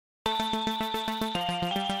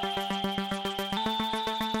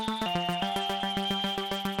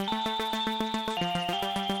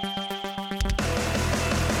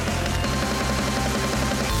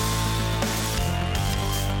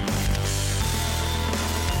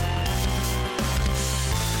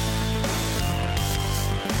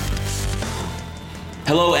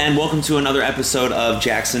Hello and welcome to another episode of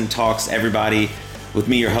Jackson Talks Everybody with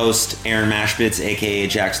me, your host, Aaron Mashbitz, aka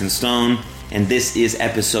Jackson Stone, and this is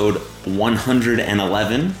episode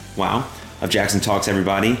 111, of Jackson Talks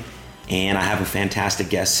Everybody, and I have a fantastic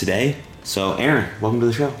guest today. So, Aaron, welcome to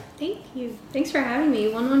the show. Thank you. Thanks for having me.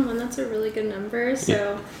 111, that's a really good number,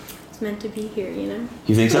 so it's meant to be here, you know?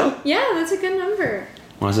 You think so? Yeah, that's a good number.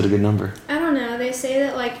 Why is it a good number? I don't know. They say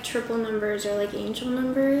that, like, triple numbers are, like, angel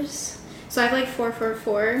numbers. So I have, like,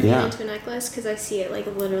 444 into a necklace because I see it, like,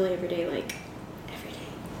 literally every day,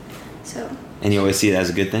 So. And you always see it as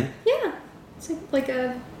a good thing? Yeah. It's like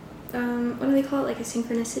a, what do they call it? Like a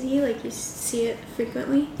synchronicity? Like, you see it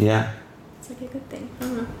frequently. Yeah. It's like a good thing. I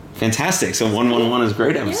don't know. Fantastic. So 111 is a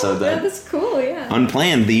great episode. Yeah, that's cool, yeah.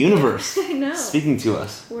 Unplanned, the universe. I know. Speaking to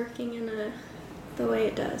us. Working in the way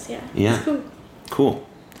it does, yeah. Yeah. It's cool. Cool.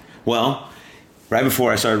 Well, right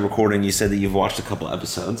before I started recording, you said that you've watched a couple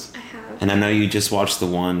episodes. I have. And I know you just watched the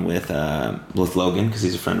one with Logan, because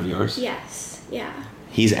he's a friend of yours. Yes, yeah.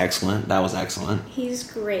 He's excellent. That was excellent. He's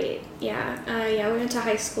great, yeah. We went to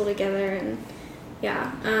high school together, and we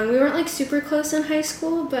weren't, like, super close in high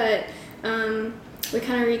school, but we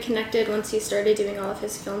kind of reconnected once he started doing all of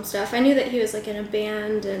his film stuff. I knew that he was, like, in a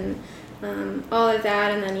band and all of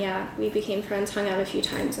that, and then, we became friends, hung out a few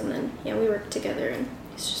times, and then, we worked together, and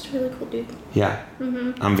he's just a really cool dude. Yeah.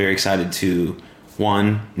 Mm-hmm. I'm very excited to,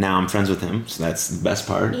 one, now I'm friends with him, so that's the best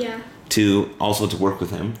part. Yeah. Two, also to work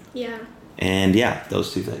with him. Yeah. And,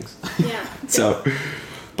 those two things. Yeah. So,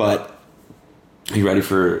 but, are you ready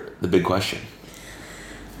for the big question?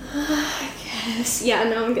 I guess. Yeah,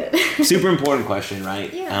 no, I'm good. Super important question,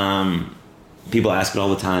 right? Yeah. People ask it all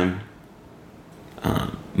the time.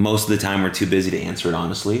 Most of the time we're too busy to answer it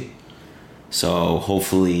honestly. So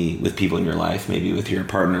hopefully with people in your life, maybe with your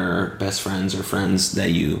partner, best friends, or friends,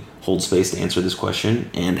 that you hold space to answer this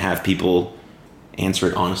question and have people answer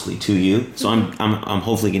it honestly to you. So I'm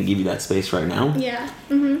hopefully going to give you that space right now. Yeah.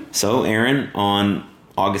 Mm-hmm. So Aaron, on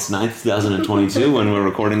August 9th, 2022, when we're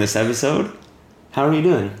recording this episode, how are you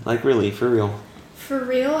doing? Like, really, for real? For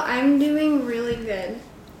real, I'm doing really good.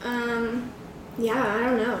 I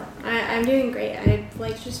don't know. I'm doing great. I,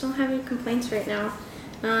 just don't have any complaints right now.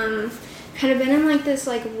 Kind of been in, this,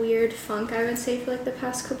 weird funk, I would say, for, the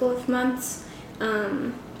past couple of months.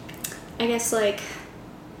 I guess,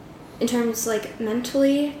 in terms,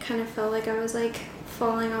 mentally, kind of felt like I was,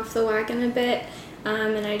 falling off the wagon a bit.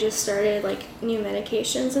 And I just started, new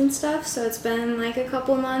medications and stuff. So it's been, a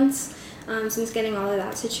couple months since getting all of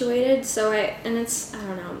that situated. So I don't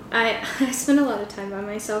know. I spend a lot of time by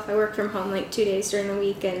myself. I work from home, 2 days during the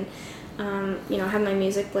week, and, have my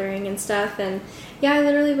music blaring and stuff. And, I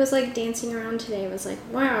literally was, dancing around today. I was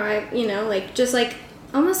wow,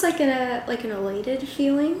 almost an elated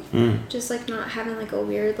feeling. Just, not having, a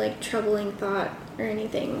weird, troubling thought or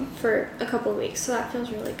anything for a couple of weeks. So that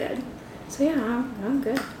feels really good. So, I'm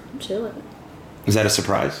good. I'm chilling. Is that a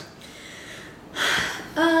surprise?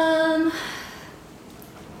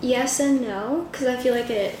 Yes and no, because I feel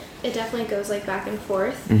like it definitely goes, back and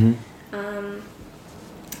forth. Mm-hmm.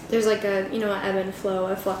 There's, a ebb and flow,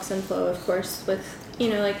 a flux and flow, of course, with,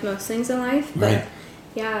 most things in life. But,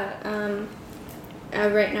 right.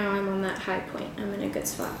 Right now I'm on that high point. I'm in a good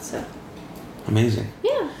spot, so. Amazing.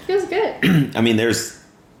 Yeah, feels good. I mean, there's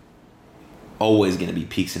always going to be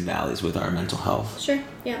peaks and valleys with our mental health. Sure,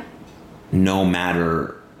 yeah. No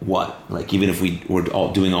matter what. Even if we're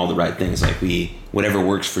all doing all the right things, whatever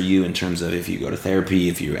works for you in terms of if you go to therapy,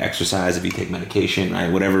 if you exercise, if you take medication,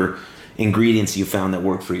 right? Whatever ingredients you found that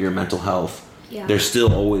work for your mental health, there's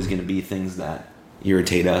still always going to be things that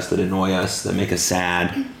irritate us, that annoy us, that make us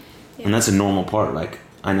sad. Yeah. And that's a normal part.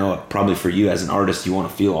 I know probably for you as an artist, you want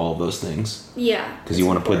to feel all of those things. Yeah. Because you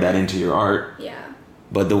want to put that into your art. Yeah.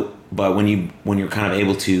 But when you're kind of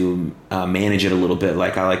able to manage it a little bit,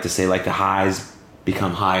 I like to say, the highs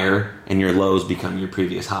become higher and your lows become your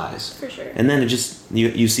previous highs. For sure. And then it just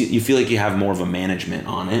you feel like you have more of a management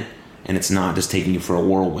on it, and it's not just taking you for a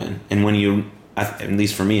whirlwind. And when you, at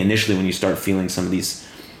least for me, initially when you start feeling some of these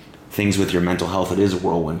things with your mental health, it is a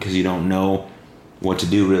whirlwind because you don't know what to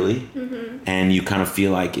do really. Mm-hmm. And you kind of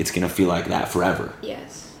feel like it's going to feel like that forever.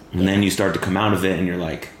 Yes. And then you start to come out of it and you're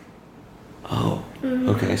like, oh,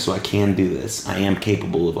 okay, so I can do this. I am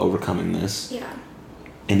capable of overcoming this. Yeah.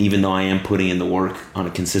 And even though I am putting in the work on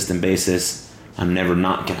a consistent basis, I'm never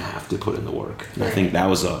not going to have to put in the work. And I think that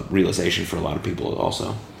was a realization for a lot of people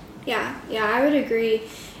also. Yeah, I would agree.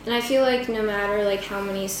 And I feel like no matter how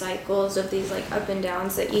many cycles of these up and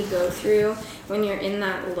downs that you go through, when you're in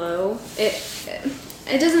that low,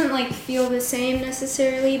 it doesn't like feel the same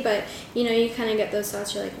necessarily, but you know, you kind of get those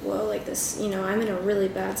thoughts. You're like, whoa, like this, you know, I'm in a really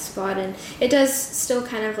bad spot, and it does still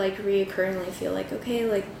kind of like reoccurringly feel like, okay,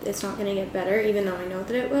 like it's not gonna get better, even though I know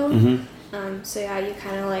that it will. So yeah, you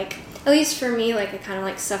kind of like, at least for me, like I kind of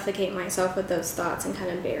like suffocate myself with those thoughts and kind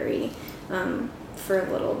of bury for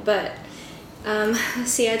a little. But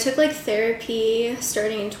see, I took like therapy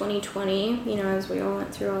starting in 2020, you know, as we all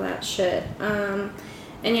went through all that shit.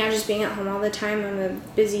 And yeah, just being at home all the time. I'm a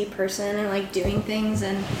busy person and like doing things,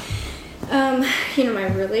 and you know,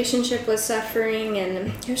 my relationship was suffering, and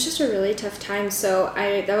it was just a really tough time. So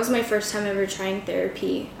that was my first time ever trying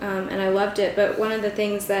therapy, and I loved it. But one of the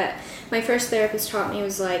things that my first therapist taught me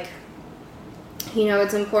was like, you know,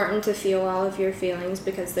 it's important to feel all of your feelings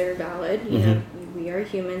because they're valid. You know, we are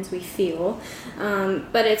humans, we feel,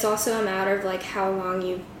 but it's also a matter of like how long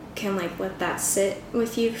you can like let that sit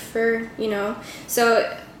with you for, you know.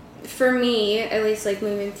 So for me, at least, like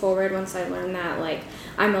moving forward, once I learned that, like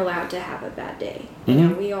I'm allowed to have a bad day. You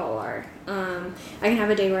know, we all are. I can have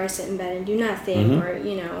a day where I sit in bed and do nothing, or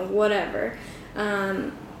you know, whatever.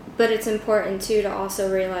 But it's important too to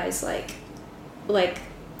also realize like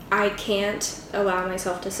I can't allow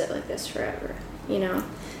myself to sit like this forever, you know.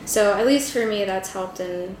 So at least for me, that's helped.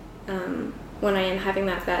 And when I am having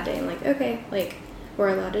that bad day, I'm like, okay, like we're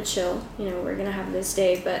allowed to chill, you know, we're gonna have this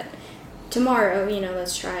day, but tomorrow, you know,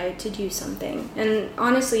 let's try to do something. And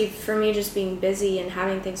honestly, for me, just being busy and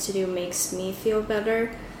having things to do makes me feel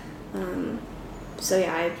better. So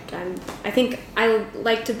yeah, I think I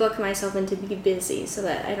like to book myself into be busy so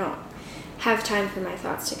that I don't have time for my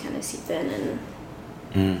thoughts to kind of seep in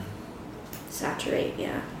and saturate.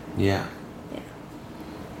 Yeah.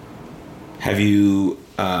 Have you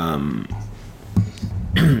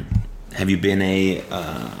have you been a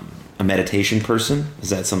meditation person? Is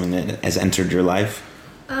that something that has entered your life?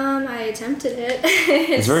 I attempted it.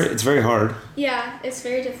 It's very hard. Yeah, it's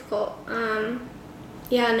very difficult.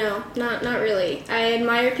 Yeah, no, not really. I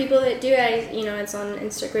admire people that do it. You know, it's on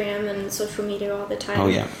Instagram and social media all the time. Oh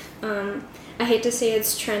yeah. I hate to say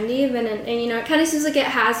it's trendy, but and you know, it kind of seems like it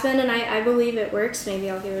has been, and I believe it works. Maybe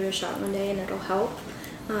I'll give it a shot one day and it'll help.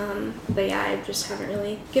 But yeah, I just haven't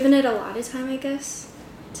really given it a lot of time, I guess,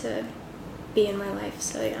 to be in my life.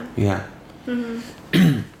 So yeah.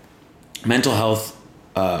 Yeah. Mental health,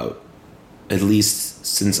 at least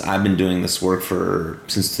since I've been doing this work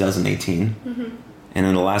since 2018, and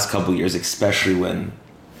in the last couple of years, especially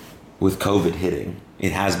with COVID hitting,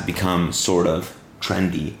 it has become sort of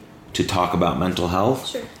trendy to talk about mental health.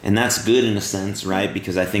 Sure. And that's good in a sense, right?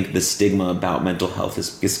 Because I think the stigma about mental health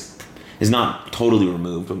is not totally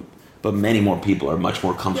removed, but many more people are much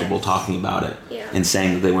more comfortable talking about it and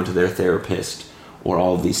saying that they went to their therapist or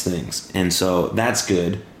all of these things. And so that's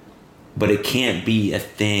good, but it can't be a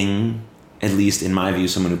thing, at least in my view,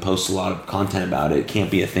 someone who posts a lot of content about it can't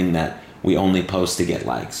be a thing that we only post to get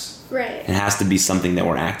likes. Right. It has to be something that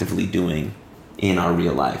we're actively doing in our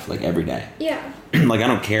real life, like every day. Yeah. Like I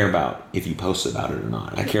don't care about if you post about it or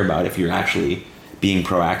not. I care about if you're actually being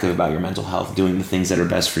proactive about your mental health, doing the things that are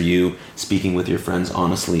best for you, speaking with your friends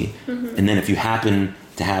honestly. And then if you happen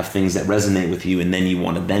to have things that resonate with you and then you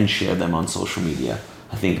want to then share them on social media,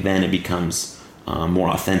 I think then it becomes more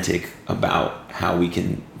authentic about how we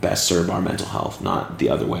can best serve our mental health, not the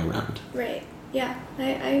other way around. Right. Yeah, I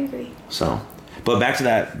agree. So, but back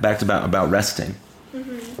to about resting.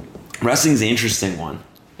 Resting is the interesting one,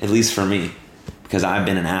 at least for me, because I've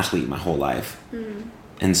been an athlete my whole life.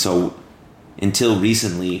 And so until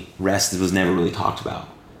recently, rest was never really talked about.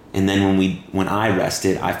 And then when I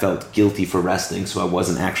rested, I felt guilty for resting, so I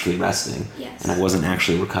wasn't actually resting. Yes. And I wasn't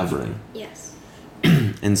actually recovering. Yes.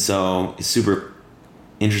 And so it's super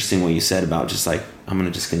interesting what you said about just like,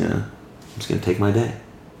 I'm just gonna take my day.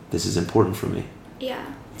 This is important for me. Yeah.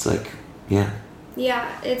 It's like, yeah. Yeah,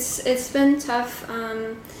 it's been tough.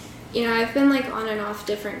 You know, I've been like on and off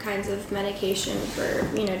different kinds of medication for,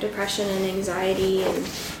 you know, depression and anxiety and,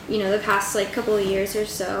 you know, the past like couple of years or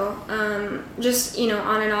so. Just, you know,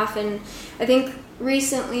 on and off. And I think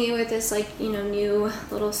recently with this like, you know, new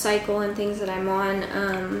little cycle and things that I'm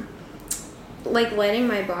on, like letting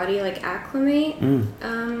my body like acclimate,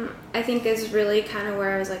 I think is really kind of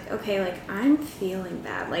where I was like, okay, like I'm feeling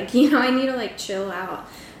bad. Like, you know, I need to like chill out.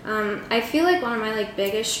 I feel like one of my like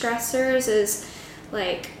biggest stressors is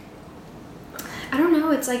like, I don't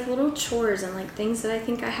know, it's like little chores and like things that I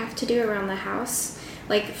think I have to do around the house.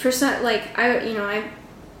 Like for some, like I don't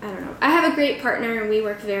know. I have a great partner and we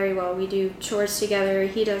work very well. We do chores together.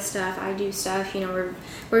 He does stuff, I do stuff. You know,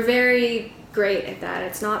 we're very great at that.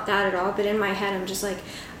 It's not that at all, but in my head I'm just like,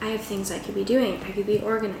 I have things I could be doing. I could be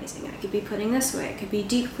organizing. I could be putting this away. I could be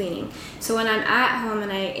deep cleaning. So when I'm at home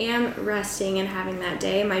and I am resting and having that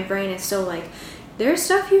day, my brain is still like, there's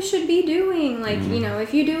stuff you should be doing. Like, you know,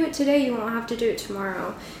 if you do it today, you won't have to do it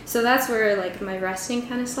tomorrow. So that's where, like, my resting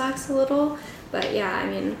kind of slacks a little. But, yeah, I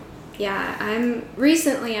mean, yeah, I'm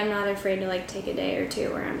not afraid to, like, take a day or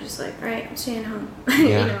two where I'm just like, all right, I'm staying home. Yeah. You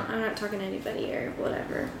know, I'm not talking to anybody or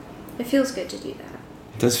whatever. It feels good to do that.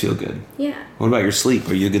 It does feel good. Yeah. What about your sleep?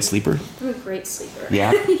 Are you a good sleeper? I'm a great sleeper.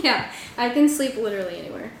 Yeah? Yeah. I can sleep literally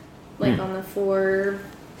anywhere. Like, on the floor,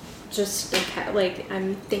 just, like,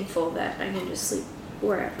 I'm thankful that I can just sleep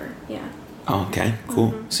wherever. Yeah. Oh, okay,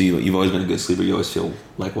 cool. So you've always been a good sleeper. You always feel,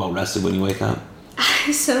 like, well rested when you wake up?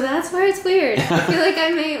 So that's where it's weird. I feel like I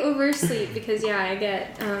may oversleep because, yeah, I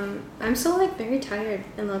get, I'm still, like, very tired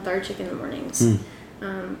and lethargic in the mornings.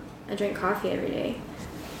 I drink coffee every day.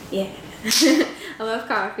 Yeah. I love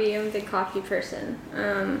coffee. I'm a big coffee person,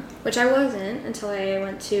 which I wasn't until I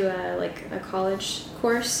went to, like, a college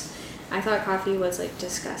course. I thought coffee was, like,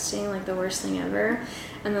 disgusting, like, the worst thing ever.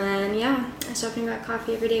 And then, yeah, I stopped and got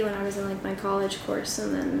coffee every day when I was in, like, my college course,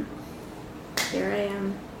 and then here I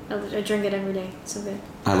am. I drink it every day. So good.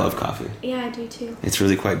 I love coffee. Yeah, I do too. It's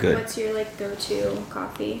really quite good. What's your, like, go-to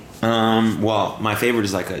coffee? Well, my favorite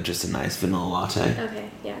is, like, just a nice vanilla latte. Okay,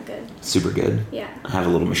 yeah, good. Super good. Yeah. I have a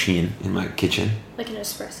little machine in my kitchen. Like an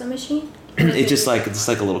espresso machine? It's just like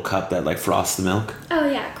a little cup that, like, froths the milk. Oh,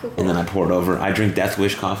 yeah, cool. And then I pour it over. I drink Death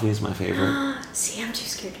Wish coffee is my favorite. See, I'm too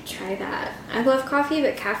scared to try that. I love coffee,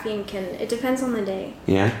 but caffeine it depends on the day.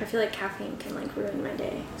 Yeah? I feel like caffeine can, like, ruin my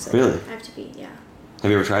day. So Really? I have to be, yeah. Have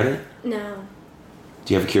you ever tried it? No,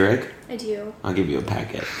 Do you have a Keurig? I do. I'll give you a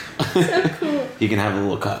packet. So cool. You can have a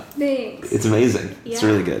little cup. Thanks. It's amazing. It's Yeah.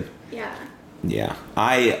 really good. Yeah. Yeah.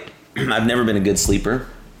 I've never been a good sleeper.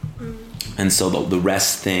 And so the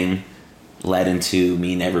rest thing led into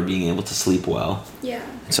me never being able to sleep well. Yeah.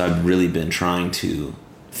 So I've really been trying to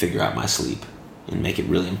figure out my sleep and make it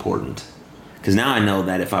really important. Because now I know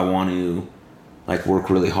that if I want to, like, work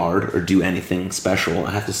really hard or do anything special,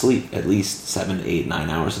 I have to sleep at least 7, 8, 9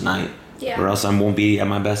 hours a night. Yeah. Or else I won't be at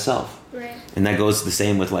my best self. Right. And that goes the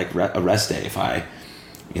same with, like, a rest day. If I,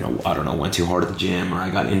 I don't know, went too hard at the gym or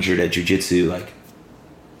I got injured at jiu-jitsu, like,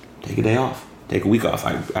 take a day off. Take a week off.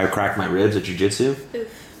 I cracked my ribs at jiu-jitsu.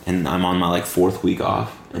 Oof. And I'm on my, like, 4th week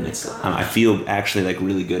off. And my God. I feel actually, like,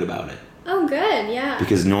 really good about it. Oh, good. Yeah.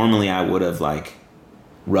 Because normally I would have, like,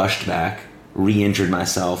 rushed back, re-injured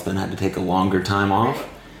myself, then had to take a longer time off. Right.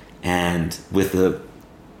 And with the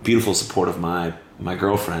beautiful support of my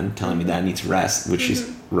girlfriend telling me that I need to rest, which she's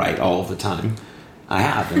right all of the time, I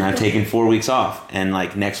have. And I've taken 4 weeks off. And,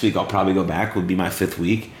 like, next week I'll probably go back, would be my 5th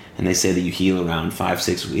week. And they say that you heal around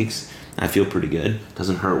 5-6 weeks. I feel pretty good.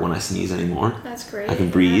 Doesn't hurt when I sneeze anymore. That's great. I can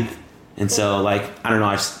breathe. Yeah. And so, like, I don't know,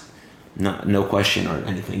 I just, no question or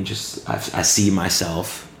anything, just I see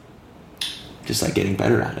myself just, like, getting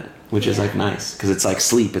better at it, which is, like, nice. Because it's like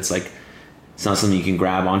sleep. It's like, it's not something you can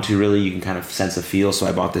grab onto, really. You can kind of sense a feel. So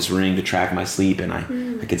I bought this ring to track my sleep, and I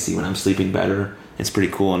can see when I'm sleeping better. It's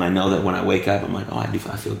pretty cool. And I know that when I wake up, I'm like, oh,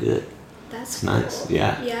 I feel good. That's It's cool. nice.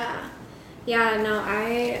 Yeah. Yeah. Yeah, no,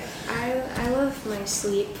 I love my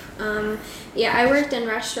sleep. Yeah, I worked in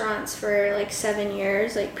restaurants for like 7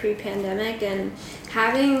 years, like pre-pandemic, and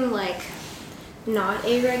having like not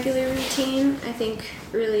a regular routine, I think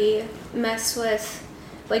really messed with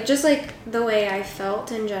like just like the way I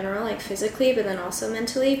felt in general, like physically, but then also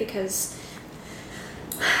mentally, because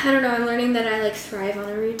I don't know, I'm learning that I like thrive on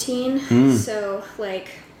a routine. So like,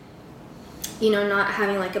 not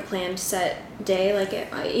having like a planned set day, like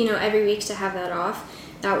every week to have that off,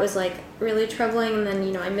 that was like really troubling. And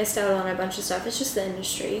then I missed out on a bunch of stuff. It's just the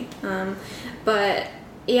industry, but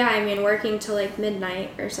yeah, I mean, working till like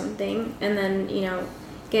midnight or something, and then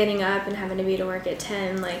getting up and having to be to work at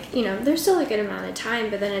 10, like there's still a good amount of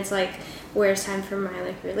time, but then it's like, where's time for my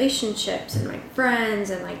like relationships and my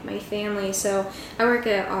friends and like my family? So I work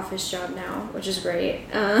at an office job now, which is great.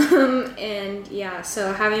 And yeah,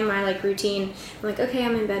 so having my like routine, I'm like, okay,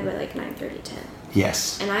 I'm in bed by like 9:30, 10.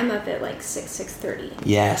 Yes. And I'm up at like 6:30.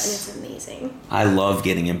 Yes. And it's amazing. I love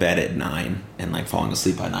getting in bed at 9 and like falling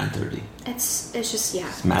asleep by 9:30. It's just, yeah.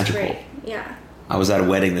 It's magical. Great. Yeah. I was at a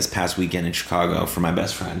wedding this past weekend in Chicago for my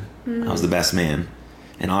best friend. I was the best man.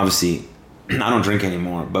 And obviously, I don't drink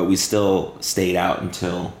anymore, but we still stayed out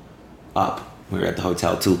until up. We were at the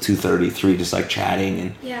hotel till 2:30, 3, just like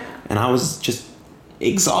chatting. And I was just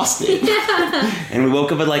exhausted. And we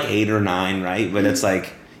woke up at like 8 or 9, right? But it's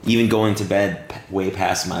like, even going to bed way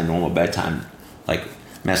past my normal bedtime, like,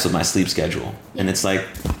 messed with my sleep schedule. And it's like,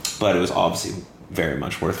 but it was obviously very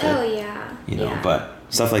much worth it. Oh, yeah. you know. Yeah. But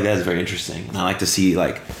stuff like that is very interesting, and I like to see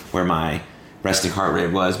like where my resting heart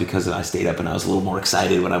rate was, because I stayed up and I was a little more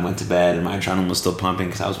excited when I went to bed, and my adrenaline was still pumping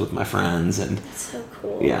because I was with my friends. And It's so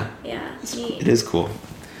cool. Yeah. It's neat. it is cool.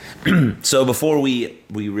 So before we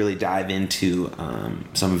really dive into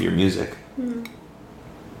some of your music,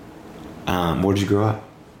 where did you grow up?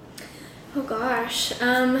 Oh gosh.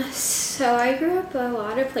 So I grew up a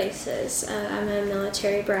lot of places. I'm a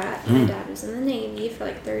military brat. My dad was in the Navy for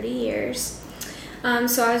like 30 years.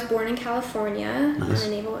 So I was born in California on a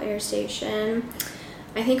Naval Air Station.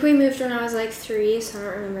 I think we moved when I was like 3, so I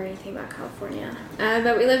don't remember anything about California.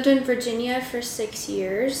 But we lived in Virginia for 6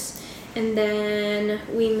 years, and then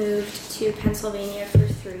we moved to Pennsylvania for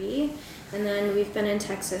 3, and then we've been in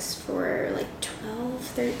Texas for like 12,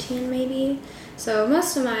 13 maybe. So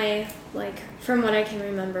most of my, like, from what I can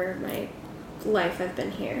remember, my life I've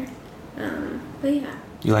been here. But yeah.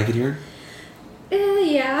 You like it here?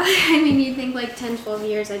 Yeah. I mean, you'd think like 10, 12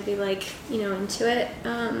 years I'd be like, into it.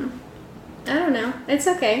 I don't know. It's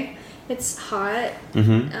okay. It's hot.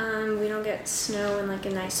 Mm-hmm. We don't get snow in like a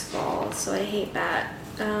nice fall, so I hate that.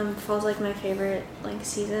 Fall's like my favorite like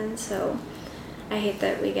season, so I hate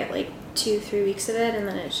that we get like 2-3 weeks of it and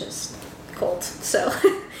then it's just cold. So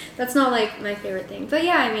that's not like my favorite thing. But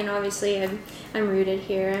yeah, I mean, obviously I'm rooted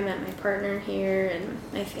here. I met my partner here and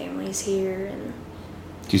my family's here. And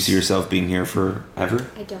Do you see yourself being here forever?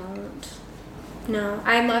 I don't. No,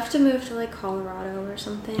 I'd love to move to like Colorado or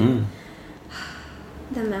something.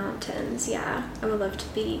 The mountains, yeah. I would love to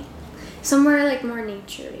be somewhere like more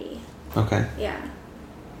nature-y. Okay. Yeah.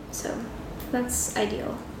 So that's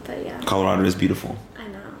ideal. But yeah. Colorado is beautiful. I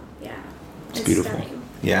know. Yeah. It's beautiful. Stunning.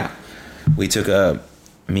 Yeah. We took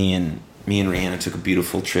me and Rihanna took a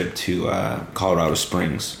beautiful trip to Colorado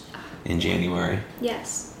Springs in January.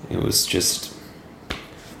 Yes. It was just,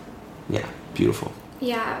 yeah, beautiful.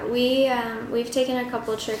 Yeah, we've taken a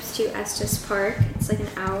couple trips to Estes Park. It's like an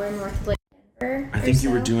hour north of like Denver. I think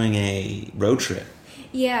you were doing a road trip.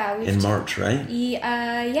 Yeah, in March, right?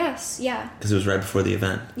 Yes, yeah. Because it was right before the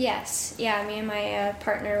event. Yes, yeah. Me and my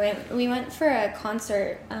partner we went for a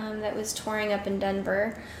concert that was touring up in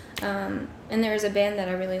Denver, and there was a band that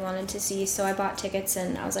I really wanted to see, so I bought tickets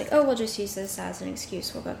and I was like, oh, we'll just use this as an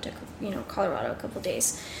excuse. We'll go up to Colorado a couple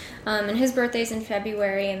days. And his birthday's in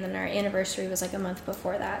February, and then our anniversary was like a month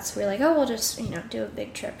before that. So we were like, oh, we'll just do a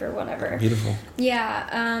big trip or whatever. Beautiful.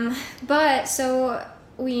 Yeah. But so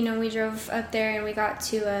we drove up there and we got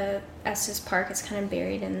to Estes Park. It's kind of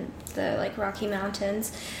buried in the like Rocky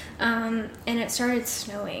Mountains, and it started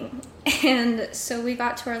snowing. And so we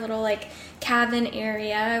got to our little like cabin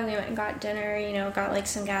area. We went and got dinner. Got like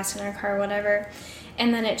some gas in our car, whatever.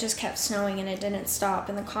 And then it just kept snowing and it didn't stop.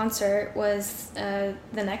 And the concert was the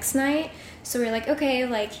next night. So we were like, okay,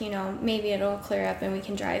 maybe it'll clear up and we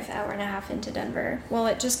can drive an hour and a half into Denver. Well,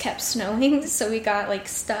 it just kept snowing. So we got like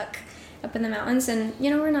stuck up in the mountains. And,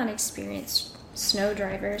 we're not experienced snow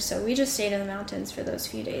drivers. So we just stayed in the mountains for those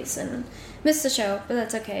few days and missed the show. But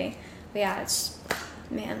that's okay. But yeah, it's,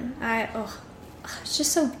 man, it's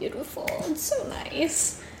just so beautiful. It's so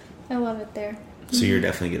nice. I love it there. So you're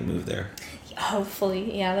definitely going to move there?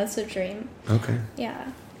 Hopefully, yeah, that's a dream. Okay.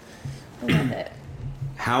 Yeah, I love it.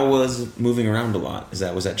 How was moving around a lot? Was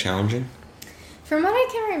that challenging? From what I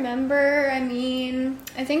can remember, I mean,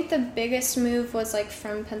 I think the biggest move was like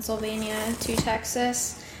from Pennsylvania to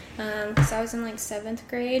Texas, because I was in like 7th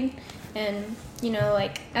grade, and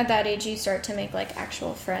at that age you start to make like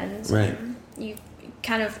actual friends. Right. And you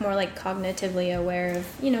kind of more like cognitively aware of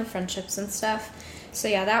friendships and stuff. So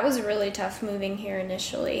yeah, that was really tough moving here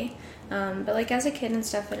initially. But like as a kid and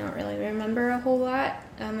stuff, I don't really remember a whole lot.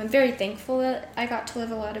 I'm very thankful that I got to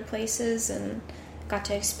live a lot of places and got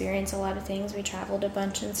to experience a lot of things. We traveled a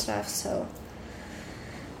bunch and stuff, so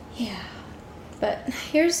yeah. But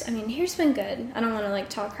here's been good. I don't want to like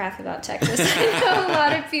talk crap about Texas. I know a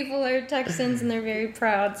lot of people are Texans and they're very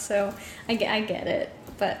proud, so I get it.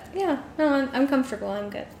 But yeah, no, I'm comfortable. I'm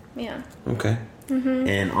good. Yeah. Okay. Mm-hmm.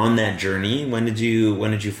 And on that journey, when did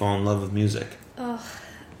you fall in love with music?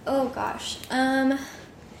 Oh gosh. I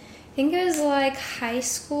think it was like high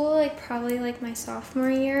school, like probably like my sophomore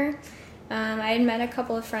year. I had met a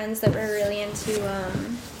couple of friends that were really into,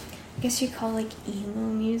 I guess you'd call like emo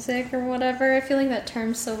music or whatever. I feel like that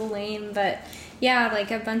term's so lame, but yeah, like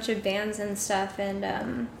a bunch of bands and stuff.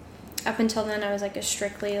 And up until then, I was like a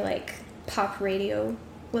strictly like pop radio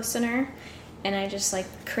listener. And I just like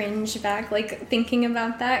cringe back like thinking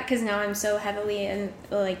about that, because now I'm so heavily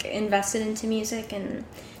invested into music and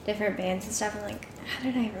different bands and stuff. I'm like, how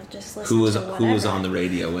did I ever just listen Who was to whatever? who was on the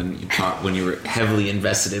radio when you were heavily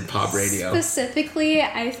invested in pop radio? Specifically,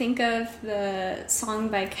 I think of the song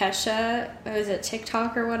by Kesha. Was it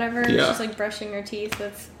TikTok or whatever? Yeah. She's like brushing her teeth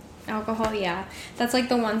with alcohol. Yeah, that's like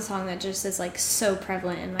the one song that just is like so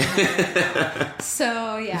prevalent in my head right now.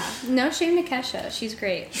 So yeah, no shame to Kesha. She's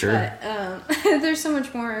great. Sure. But there's so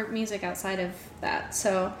much more music outside of that.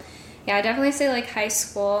 So yeah, I definitely say like high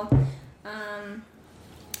school.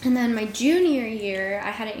 And then my junior year, I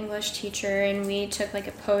had an English teacher, and we took like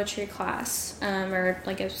a poetry class, or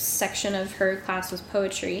like a section of her class was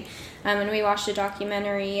poetry. And we watched a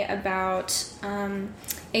documentary about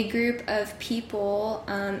a group of people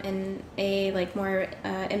in a like more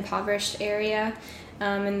impoverished area.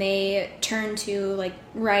 And they turned to like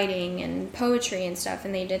writing and poetry and stuff,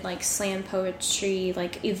 and they did like slam poetry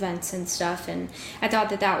like events and stuff. And I thought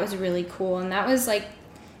that was really cool, and that was like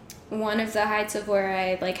one of the heights of where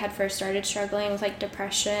I like had first started struggling with like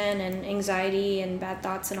depression and anxiety and bad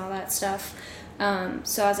thoughts and all that stuff.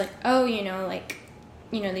 So I was like, oh,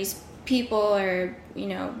 these people are,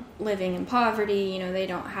 living in poverty, they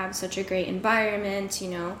don't have such a great environment,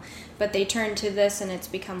 but they turn to this and it's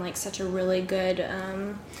become like such a really good,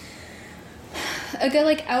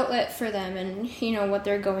 like outlet for them and, what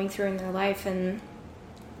they're going through in their life. And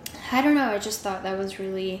I don't know, I just thought that was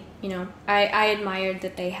really, I admired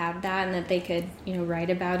that they had that and that they could, write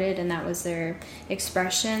about it, and that was their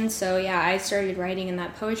expression. So yeah, I started writing in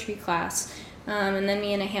that poetry class. And then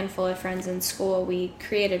me and a handful of friends in school, we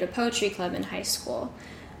created a poetry club in high school.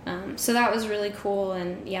 So that was really cool,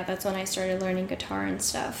 and yeah, that's when I started learning guitar and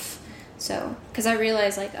stuff. So, because I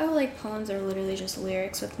realized like, oh, like poems are literally just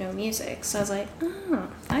lyrics with no music. So I was like, oh,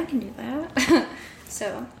 I can do that.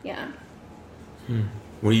 So, yeah.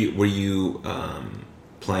 Were you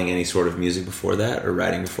playing any sort of music before that, or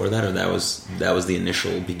writing before that, or that was the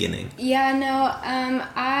initial beginning? Yeah, no.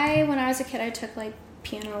 When I was a kid, I took like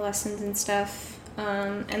piano lessons and stuff,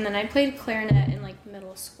 and then I played clarinet in like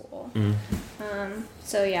middle school.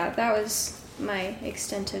 So yeah, that was my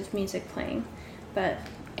extent of music playing. But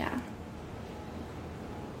yeah.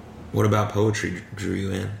 What about poetry drew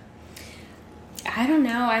you in? I don't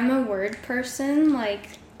know. I'm a word person. Like,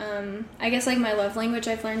 I guess like my love language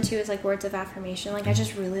I've learned too is like words of affirmation. Like I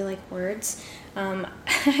just really like words.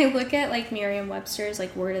 I look at like Merriam-Webster's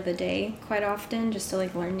like word of the day quite often just to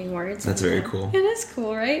like learn new words. That's very cool. It is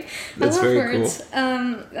cool, right? That's I love very words.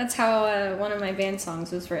 Cool. That's how one of my band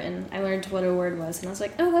songs was written. I learned what a word was and I was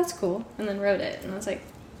like, oh, that's cool, and then wrote it, and I was like,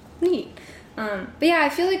 neat. But yeah, I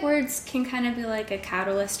feel like words can kind of be like a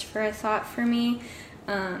catalyst for a thought for me.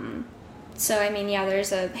 So, I mean, yeah,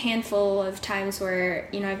 there's a handful of times where,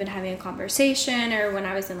 I've been having a conversation, or when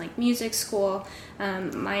I was in, like, music school,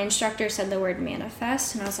 my instructor said the word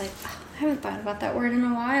manifest, and I was like, oh, I haven't thought about that word in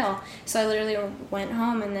a while. So I literally went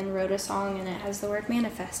home and then wrote a song, and it has the word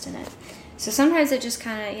manifest in it. So sometimes it just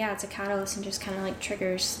kind of, it's a catalyst and just kind of, like,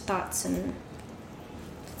 triggers thoughts, and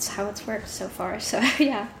that's how it's worked so far. So,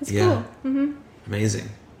 yeah, it's cool. Mm-hmm. Amazing.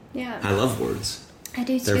 Yeah. I love words. I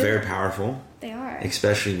do, too. They're very powerful. They are.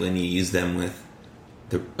 Especially when you use them with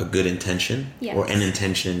a good intention, yes. Or an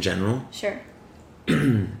intention in general. Sure.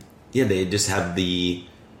 Yeah, they just have the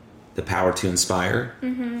power to inspire.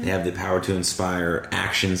 Mm-hmm. They have the power to inspire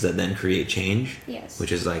actions that then create change. Yes.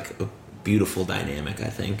 Which is like a beautiful dynamic, I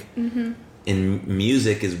think. Mm-hmm. And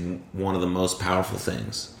music is one of the most powerful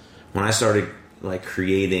things. When I started like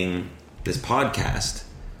creating this podcast,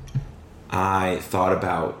 I thought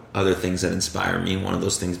about other things that inspire me, one of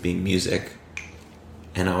those things being music.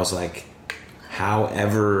 And I was like, how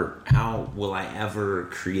will I ever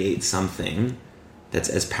create something that's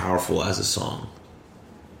as powerful as a song?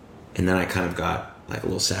 And then I kind of got like a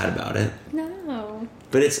little sad about it. No.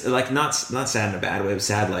 But it's like not sad in a bad way, but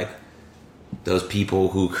sad like those people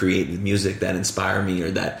who create music that inspire me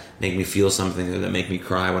or that make me feel something or that make me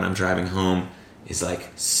cry when I'm driving home is like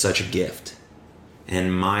such a gift.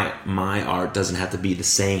 And my art doesn't have to be the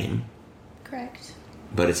same. Correct.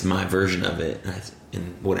 But it's my version of it.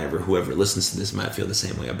 And whoever listens to this might feel the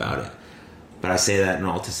same way about it. But I say that and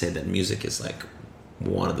all to say that music is like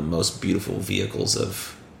one of the most beautiful vehicles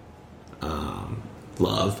of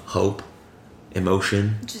love, hope,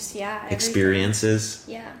 emotion. Just, everything. Experiences.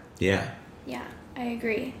 Yeah. Yeah. Yeah, I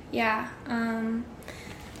agree. Yeah. I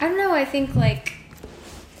don't know, I think like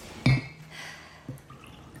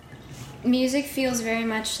music feels very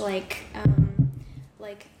much like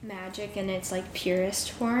magic in its like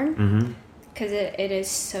purest form, because it is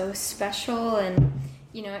so special. And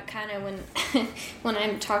it kind of when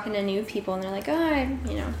I'm talking to new people and they're like, oh, I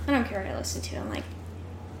don't care what I listen to, I'm like,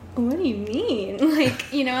 what do you mean?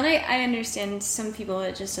 Like, you know, and I understand some people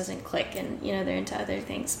it just doesn't click and, you know, they're into other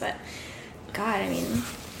things, but God, I mean,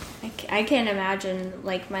 I can't imagine,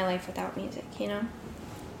 like, my life without music, you know?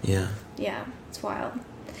 Yeah. Yeah, it's wild.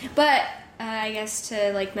 But I guess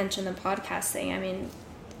to, like, mention the podcast thing, I mean,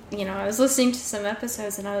 you know, I was listening to some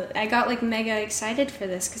episodes and I got, like, mega excited for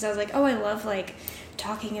this because I was like, oh, I love, like,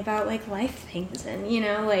 talking about, like, life things and, you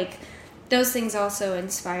know, like, those things also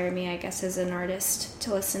inspire me, I guess, as an artist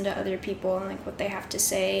to listen to other people and, like, what they have to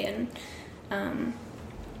say and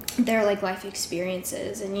their, like, life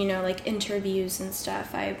experiences and, you know, like, interviews and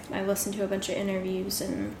stuff. I listened to a bunch of interviews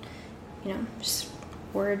and, you know, just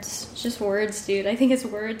words, dude. I think it's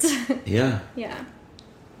words. Yeah. Yeah.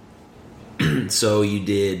 So you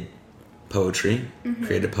did poetry,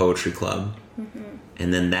 created a poetry club,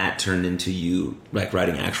 and then that turned into you, like,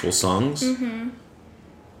 writing actual songs.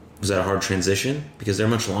 Was that a hard transition? Because they're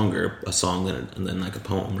much longer, a song than like a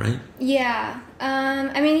poem, right? Yeah.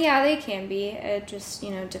 I mean, yeah, they can be. It just,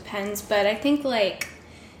 you know, depends. But I think, like,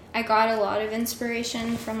 I got a lot of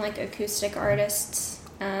inspiration from, like, acoustic artists.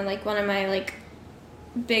 Like, one of my, like,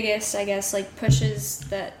 biggest, I guess, like, pushes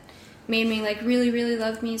that made me, like, really, really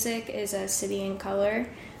love music is City in Color.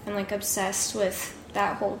 I'm, like, obsessed with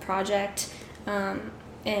that whole project.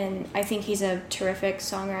 And I think he's a terrific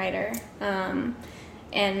songwriter.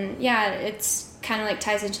 And yeah, it's kind of like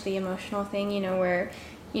ties into the emotional thing, you know, where,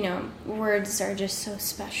 you know, words are just so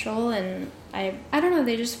special and I don't know,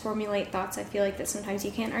 they just formulate thoughts I feel like that sometimes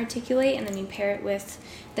you can't articulate and then you pair it with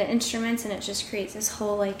the instruments and it just creates this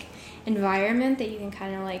whole, like, environment that you can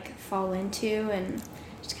kind of, like, fall into and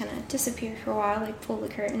just kind of disappear for a while, like, pull the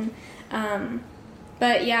curtain.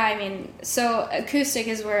 But yeah, I mean, so acoustic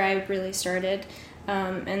is where I really started.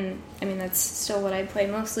 And I mean, that's still what I play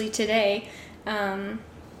mostly today.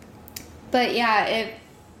 But yeah,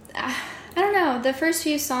 I don't know, the first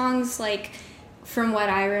few songs, like, from what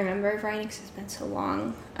I remember of writing, because it's been so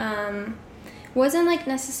long, wasn't, like,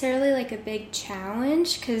 necessarily, like, a big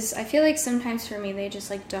challenge, because I feel like sometimes for me, they just,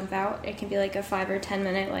 like, dump out. It can be, like, a 5 or 10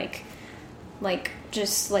 minute, like,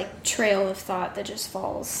 just, like, trail of thought that just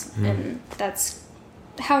falls, and that's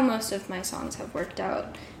how most of my songs have worked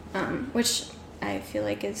out, which I feel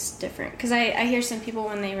like is different because I hear some people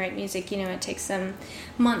when they write music, you know, it takes them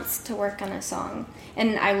months to work on a song,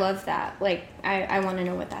 and I love that. Like, I want to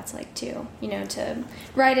know what that's like too, you know, to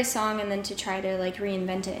write a song and then to try to, like,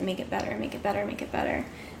 reinvent it and make it better.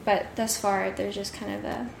 But thus far, there's just kind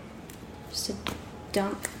of just a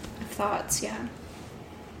dump of thoughts, yeah.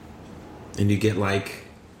 And you get, like,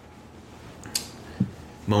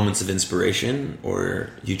 moments of inspiration, or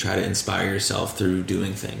you try to inspire yourself through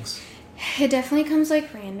doing things? It definitely comes,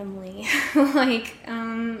 like, randomly. Like,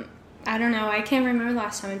 I don't know. I can't remember the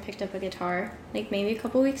last time I picked up a guitar. Like, maybe a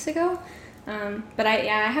couple weeks ago. But I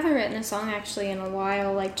haven't written a song, actually, in a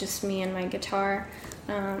while. Like, just me and my guitar.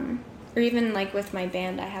 Or even, like, with my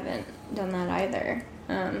band, I haven't done that either.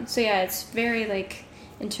 So, yeah, it's very, like,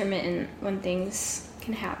 intermittent when things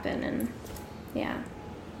can happen. And, yeah.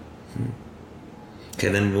 Okay,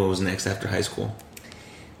 then what was next after high school?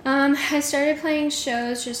 I started playing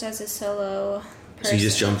shows just as a solo person. So you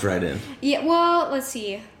just jumped right in? Yeah, well, let's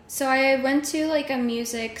see. So I went to, like, a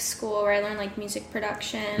music school where I learned, like, music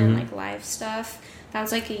production and, like, live stuff. That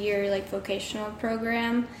was, like, a year, like, vocational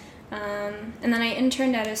program. And then I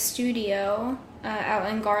interned at a studio out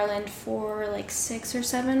in Garland for, like, 6 or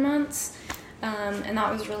 7 months. And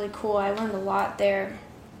that was really cool. I learned a lot there.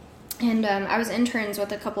 And I was interns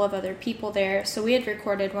with a couple of other people there. So we had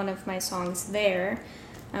recorded one of my songs there.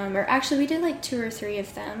 Or actually, we did, like, 2 or 3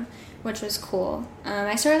 of them, which was cool.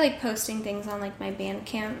 I started, like, posting things on, like, my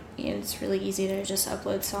Bandcamp. You know, it's really easy to just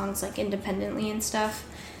upload songs, like, independently and stuff.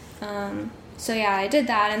 So, yeah, I did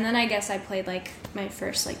that, and then I guess I played, like, my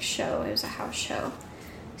first, like, show. It was a house show.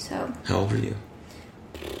 So. How old were you?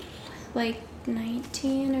 Like,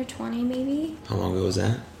 19 or 20, maybe. How long ago was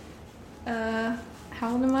that?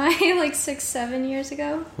 How old am I? Like, 6, 7 years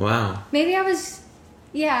ago? Wow. Maybe I was...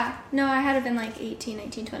 Yeah, no, I had to been like 18,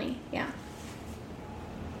 19, 20, yeah.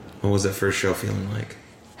 What was that first show feeling like?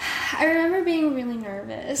 I remember being really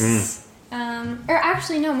nervous. Or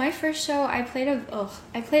actually, no, my first show, I played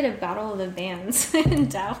a Battle of the Bands in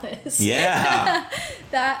Dallas. Yeah!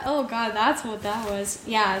 Oh god, that's what that was.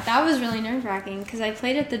 Yeah, that was really nerve-wracking, because I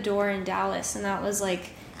played at the Door in Dallas, and that was, like,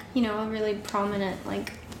 you know, a really prominent,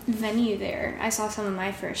 like, venue there. I saw some of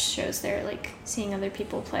my first shows there, like, seeing other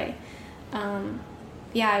people play.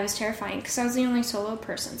 Yeah, it was terrifying because I was the only solo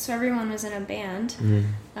person, so everyone was in a band,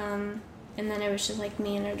 and then it was just, like,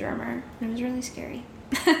 me and a drummer, and it was really scary.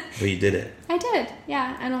 But you did it. I did,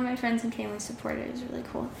 yeah, and all my friends and family supported. It was really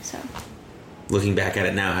cool, so. Looking back at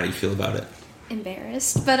it now, how do you feel about it?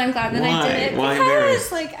 Embarrassed, but I'm glad that Why? I did it. Why because,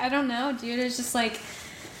 embarrassed? like, I don't know, dude. It's just like,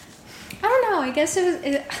 I don't know. I guess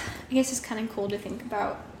I guess it's kind of cool to think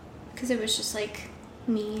about because it was just like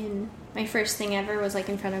me, and my first thing ever was like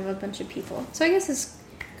in front of a bunch of people. So I guess it's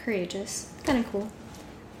courageous. Kind of cool.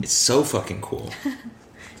 It's so fucking cool.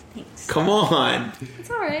 Thanks. Come on. It's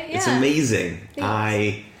all right. Yeah. It's amazing.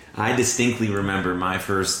 Thanks. I distinctly remember my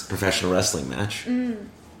first professional wrestling match.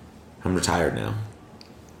 I'm retired now.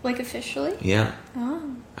 Like officially? Yeah.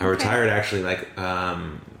 Oh. I retired actually like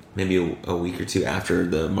maybe a week or two after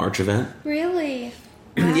the March event. Really?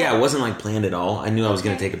 Wow. Yeah, it wasn't like planned at all. I knew I was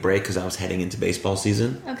going to Okay. take a break because I was heading into baseball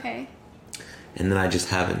season. Okay. And then I just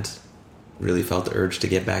haven't really felt the urge to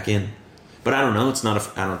get back in. But I don't know. It's not.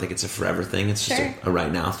 I don't think it's a forever thing. It's just Sure. a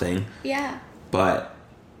right now thing. Yeah. But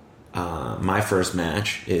my first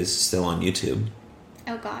match is still on YouTube.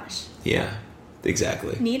 Oh gosh. Yeah,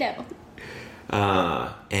 exactly. Neato.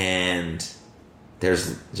 And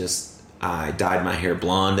there's just I dyed my hair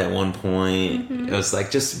blonde at one point. Mm-hmm. It was like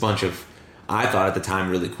just a bunch of I thought at the time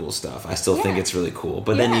really cool stuff. I still think Yeah. it's really cool.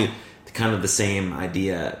 But Yeah. then you kind of the same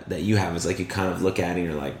idea that you have is like you kind of look at it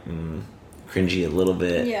and you're like cringy a little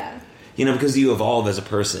bit. Yeah. You know, because you evolve as a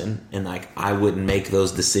person, and like I wouldn't make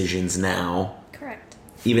those decisions now. Correct.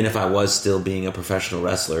 Even if I was still being a professional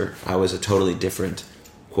wrestler, I was a totally different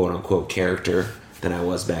quote unquote character than I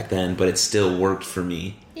was back then, but it still worked for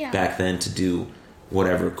me Yeah. back then to do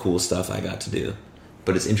whatever cool stuff I got to do.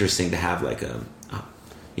 But it's interesting to have like a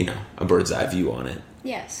bird's eye view on it,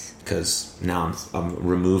 Yes. because now I'm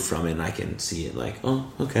removed from it and I can see it like, oh,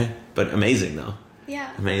 okay. But amazing though.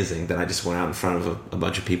 Yeah. Amazing that I just went out in front of a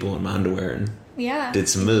bunch of people in my underwear and Yeah. did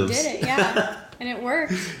some You moves. did it, yeah. And it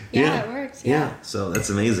worked. Yeah, it worked. Yeah. So that's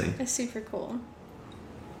amazing. It's super cool.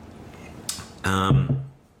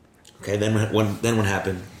 Okay, then what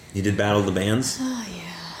happened? You did Battle of the Bands? Oh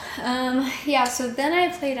yeah. Yeah, so then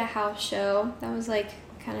I played a house show. That was like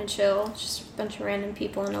kind of chill. Just a bunch of random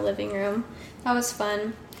people in a living room. That was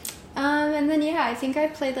fun. And then yeah, I think I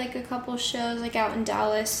played like a couple shows like out in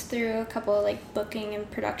Dallas through a couple of like booking and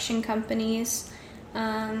production companies.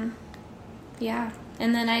 Yeah.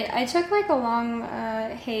 And then I took like a long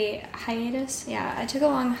hiatus. Yeah, I took a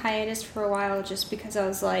long hiatus for a while just because I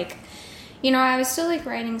was like, I was still like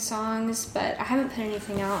writing songs, but I haven't put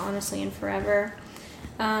anything out honestly in forever.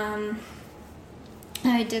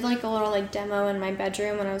 I did like a little like demo in my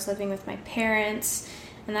bedroom when I was living with my parents,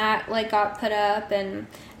 and that like got put up. And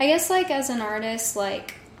I guess like as an artist,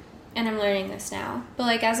 like, and I'm learning this now, but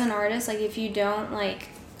like as an artist, like if you don't like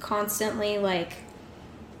constantly like,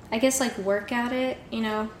 I guess like work at it,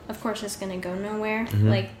 of course it's gonna go nowhere. Mm-hmm.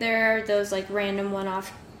 Like there are those like random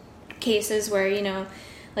one-off cases where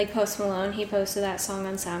like Post Malone, he posted that song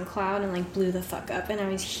on SoundCloud and like blew the fuck up, and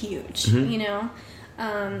it was huge, Mm-hmm.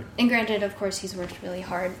 And granted, of course, he's worked really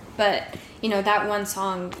hard, but that one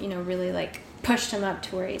song, really like pushed him up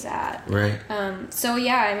to where he's at. Right. So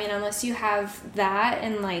yeah, I mean, unless you have that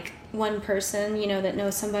and like one person, that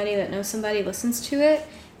knows somebody listens to it,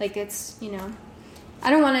 like it's, I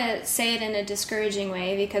don't want to say it in a discouraging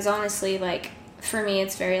way, because honestly, like for me,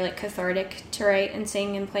 it's very like cathartic to write and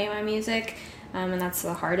sing and play my music. And that's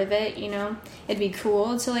the heart of it, It'd be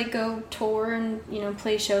cool to like go tour and,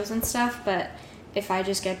 play shows and stuff, but if I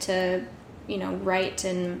just get to, write,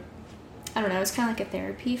 and I don't know, it's kind of like a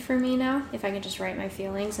therapy for me now. If I can just write my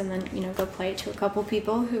feelings and then, go play it to a couple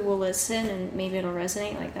people who will listen and maybe it'll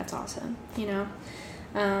resonate, like that's awesome,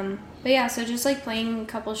 But yeah, so just like playing a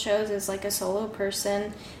couple shows as like a solo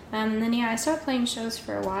person. And then yeah, I stopped playing shows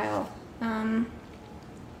for a while.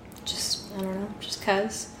 Just, I don't know, just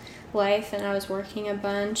 'cause life, and I was working a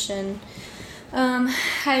bunch, and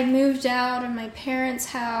I moved out of my parents'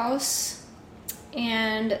 house,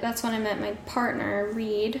 and that's when I met my partner,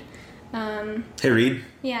 Reed. Hey, Reed.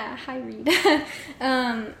 Yeah, hi, Reed.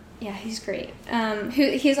 Yeah, he's great.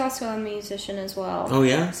 He's also a musician as well. Oh,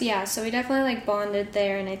 yeah? So, yeah, so we definitely like bonded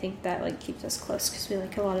there, and I think that like keeps us close because we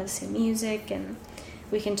like a lot of the same music, and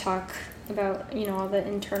we can talk about all the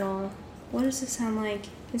internal. What does this sound like?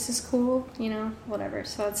 Is this cool? Whatever.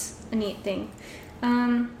 So it's a neat thing.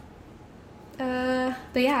 But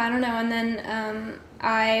yeah, I don't know. And then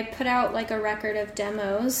I put out like a record of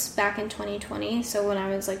demos back in 2020. So when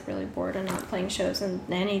I was like really bored and not playing shows and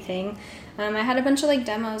anything, I had a bunch of like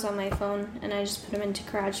demos on my phone, and I just put them into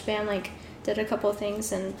GarageBand, like did a couple of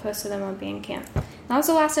things and posted them on Bandcamp. That was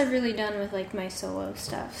the last I've really done with like my solo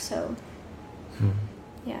stuff. So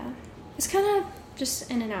yeah, it's kind of just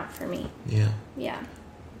in and out for me. Yeah. Yeah.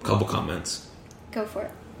 Couple comments. Go for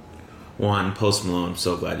it. One, Post Malone. I'm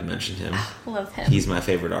so glad you mentioned him. Love him. He's my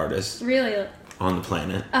favorite artist Really? on the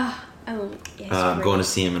planet. Oh, yes. Going to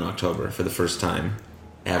see him in October for the first time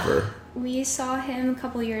ever. We saw him a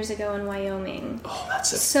couple years ago in Wyoming. Oh,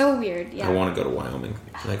 that's it. So weird, yeah. I want to go to Wyoming,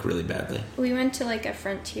 like, really badly. We went to, like, a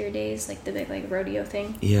Frontier Days, like, the big, like, rodeo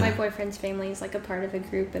thing. Yeah. My boyfriend's family is, like, a part of a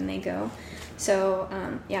group, and they go. So,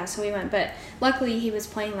 so we went. But luckily, he was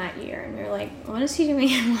playing that year, and we were like, what is he doing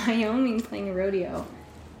in Wyoming playing a rodeo?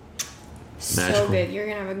 So Magical. good. You're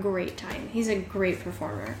going to have a great time. He's a great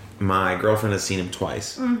performer. My girlfriend has seen him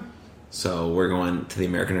twice. So we're going to the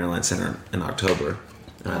American Airlines Center in October.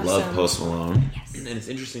 And I love Post Malone. Yes. And it's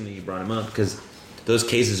interesting that you brought him up because those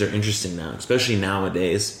cases are interesting now, especially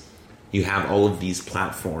nowadays. You have all of these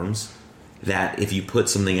platforms that if you put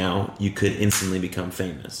something out, you could instantly become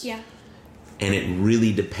famous. Yeah. And it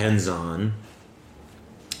really depends on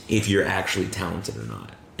if you're actually talented or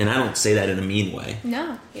not. And I don't say that in a mean way.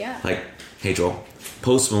 No, yeah. Like, hey Joel,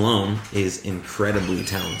 Post Malone is incredibly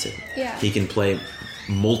talented. Yeah. He can play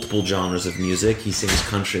multiple genres of music. He sings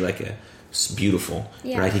country it's beautiful,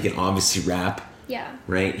 Yeah. right? He can obviously rap, Yeah.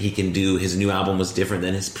 right? He can do, his new album was different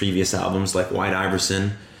than his previous albums, like White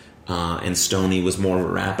Iverson and Stoney was more of a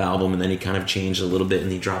rap album, and then he kind of changed a little bit,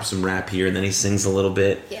 and he dropped some rap here, and then he sings a little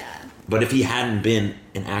bit. Yeah. But if he hadn't been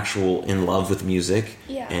an actual in love with music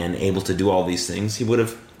Yeah. and able to do all these things,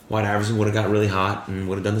 White Iverson would have got really hot and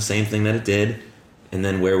would have done the same thing that it did. And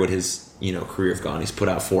then where would his, career have gone? He's put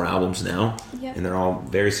out 4 albums now, Yep. and they're all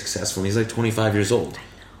very successful. And he's like 25 years old.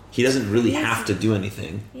 He doesn't really have to do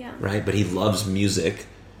anything, Yeah. right? But he loves music,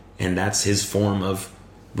 and that's his form of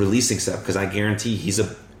releasing stuff. Because I guarantee he's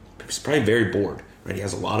probably very bored, right? He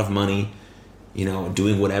has a lot of money,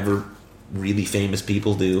 doing whatever really famous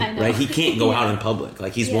people do, I know. right? He can't go Yeah. out in public.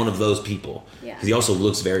 Like, he's Yeah. one of those people. Yeah. 'Cause he also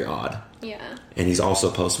looks very odd, Yeah. and he's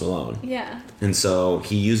also Post Malone. Yeah. And so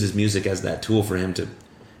he uses music as that tool for him to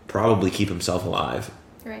probably keep himself alive,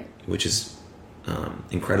 Right. which is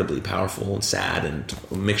incredibly powerful and sad and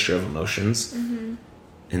a mixture of emotions. Mm-hmm.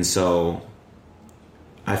 And so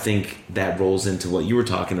I think that rolls into what you were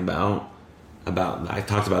talking about. I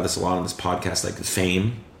talked about this a lot on this podcast, like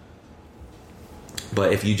fame.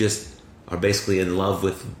 But if you just are basically in love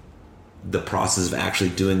with the process of actually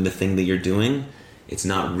doing the thing that you're doing, it's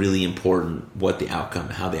not really important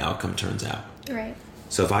how the outcome turns out. Right.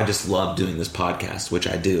 So if I just love doing this podcast, which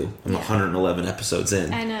I do, I'm 111 episodes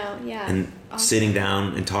in. I know, yeah. And Awesome. sitting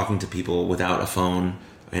down and talking to people without a phone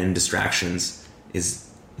and distractions is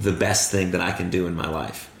the best thing that I can do in my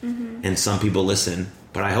life. Mm-hmm. And some people listen,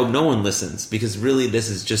 but I hope no one listens, because really this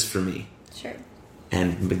is just for me Sure.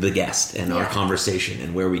 and the guest and our conversation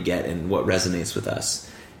and where we get and what resonates with us.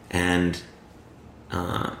 And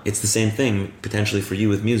it's the same thing potentially for you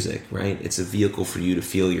with music, right? It's a vehicle for you to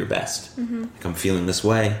feel your best. Mm-hmm. Like, I'm feeling this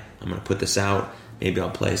way, I'm going to put this out. Maybe I'll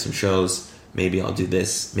play some shows. Maybe I'll do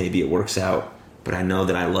this. Maybe it works out. But I know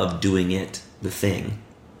that I love doing it, the thing.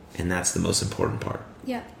 And that's the most important part.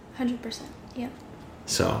 Yeah, 100%. Yeah.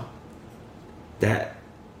 So that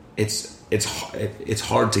it's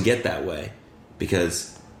hard to get that way,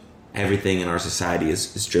 because everything in our society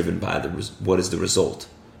is driven by what is the result?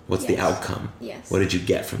 What's the outcome? Yes. What did you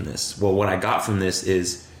get from this? Well, what I got from this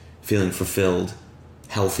is feeling fulfilled,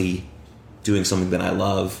 healthy, doing something that I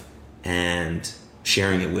love, and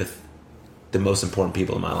sharing it with the most important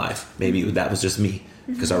people in my life. Maybe that was just me,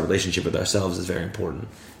 because our relationship with ourselves is very important.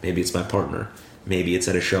 Maybe it's my partner. Maybe it's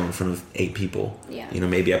at a show in front of 8 people. Yeah.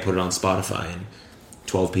 Maybe I put it on Spotify and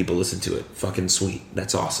 12 people listen to it. Fucking sweet.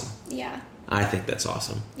 That's awesome. Yeah. I think that's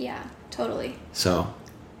awesome. Yeah, totally. So,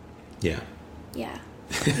 yeah. Yeah.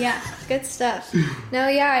 Yeah, good stuff. No,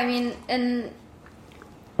 yeah, I mean, and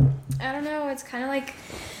I don't know, it's kind of like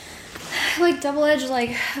double-edged.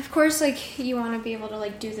 Like, of course, like, you want to be able to,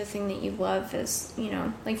 like, do the thing that you love as,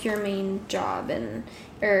 like, your main job,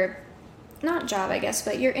 or not job, I guess,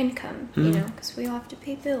 but your income, because we all have to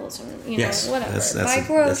pay bills and, whatever. That's buy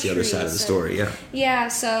groceries. That's the other side of the story, yeah. Yeah,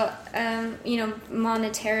 so,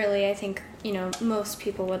 monetarily, I think, most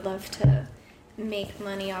people would love to make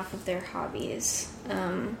money off of their hobbies,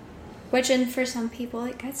 and for some people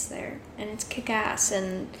it gets there, and it's kick-ass,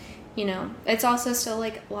 and it's also still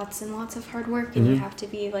like lots and lots of hard work, and you have to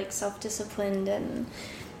be like self-disciplined and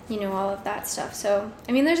all of that stuff. So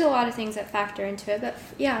I mean, there's a lot of things that factor into it, but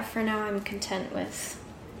yeah, for now I'm content with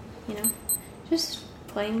just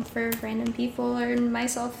playing for random people or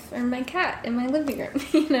myself or my cat in my living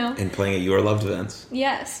room. And playing at your loved events.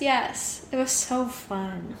 Yes, it was so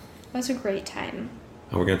fun. It was a great time.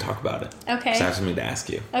 And we're going to talk about it. Okay. So I have something to ask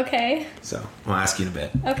you. Okay. So I'll ask you in a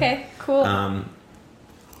bit. Okay, cool.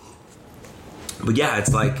 But yeah,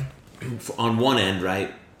 it's like, on one end,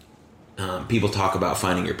 right, people talk about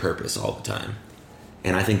finding your purpose all the time.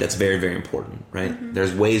 And I think that's very, very important, right? Mm-hmm.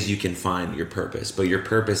 There's ways you can find your purpose, but your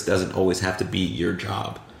purpose doesn't always have to be your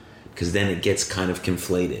job, because then it gets kind of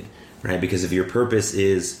conflated, right? Because if your purpose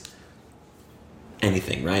is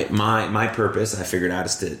anything, right? My purpose, I figured out,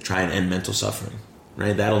 is to try and end mental suffering,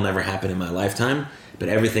 right? That'll never happen in my lifetime, but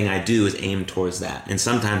everything I do is aimed towards that. And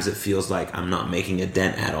sometimes it feels like I'm not making a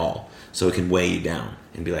dent at all, so it can weigh you down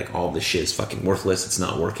and be like, all this shit is fucking worthless, it's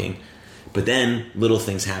not working. But then little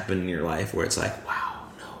things happen in your life where it's like, wow,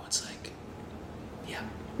 it's like, yeah,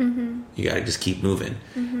 you got to just keep moving.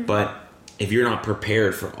 But if you're not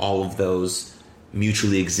prepared for all of those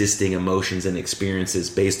mutually existing emotions and experiences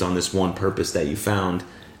based on this one purpose that you found,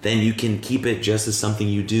 then you can keep it just as something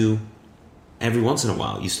you do every once in a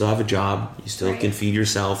while. You still have a job, you still can feed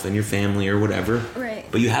yourself and your family or whatever,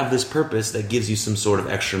 but you have this purpose that gives you some sort of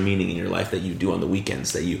extra meaning in your life that you do on the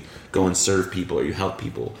weekends, that you go and serve people or you help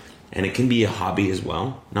people. And it can be a hobby as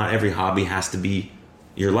well. Not every hobby has to be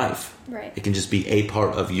your life. Right. It can just be a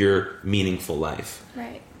part of your meaningful life.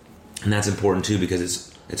 Right. And that's important too,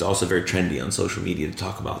 because it's also very trendy on social media to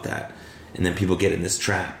talk about that. And then people get in this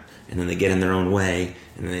trap, and then they get in their own way,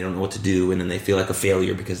 and then they don't know what to do, and then they feel like a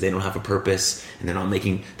failure because they don't have a purpose, and they're not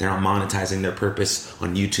monetizing their purpose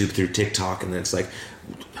on YouTube through TikTok. And then it's like,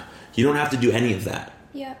 you don't have to do any of that.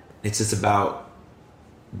 Yeah. It's just about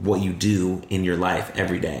what you do in your life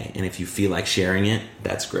every day, and if you feel like sharing it,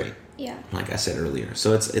 that's great. Yeah. Like I said earlier.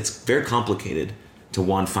 So it's very complicated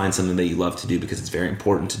to find something that you love to do, because it's very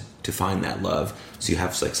important to find that love, so you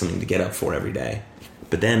have like something to get up for every day.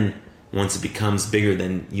 But then once it becomes bigger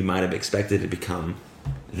than you might have expected it to become,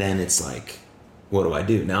 then it's like, what do I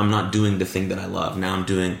do? Now I'm not doing the thing that I love. Now I'm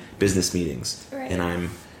doing business meetings, and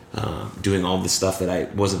I'm doing all the stuff that I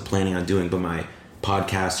wasn't planning on doing, but my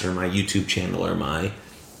podcast or my YouTube channel or my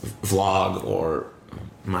vlog or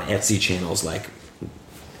my Etsy channels, like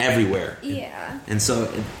everywhere. Yeah. And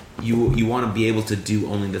so you want to be able to do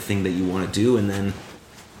only the thing that you want to do, and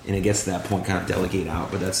it gets to that point, kind of delegate out.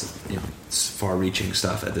 But that's, it's far-reaching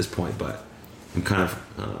stuff at this point. But I'm kind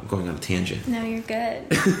of going on a tangent. No, you're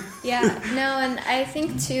good. Yeah. No, and I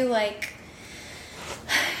think too, like,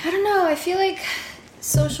 I don't know. I feel like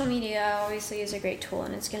social media obviously is a great tool,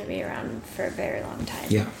 and it's going to be around for a very long time.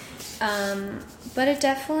 Yeah. But it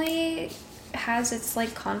definitely has its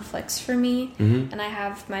like conflicts for me, and I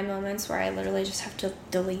have my moments where I literally just have to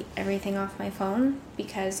delete everything off my phone,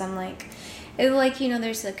 because I'm like,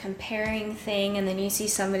 there's the comparing thing, and then you see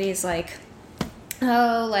somebody's like,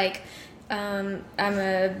 oh, like,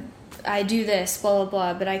 I do this, blah, blah,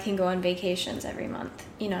 blah, but I can go on vacations every month,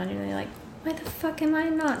 and you're like, why the fuck am I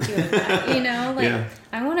not doing that?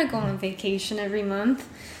 I want to go on vacation every month.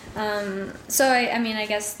 So I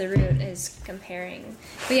guess the root is comparing.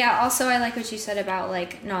 But yeah, also I like what you said about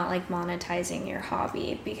like not like monetizing your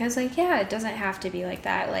hobby, because like, yeah, it doesn't have to be like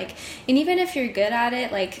that. Like, and even if you're good at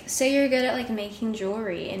it, like say you're good at like making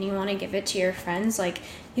jewelry and you want to give it to your friends, like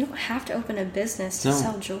you don't have to open a business to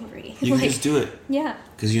sell jewelry. You can just do it. Yeah.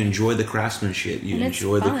 Because you enjoy the craftsmanship, you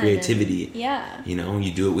enjoy the creativity. Yeah.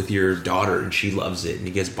 You do it with your daughter and she loves it, and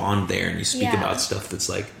you guys bond there and you speak about stuff that's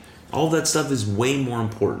like, all that stuff is way more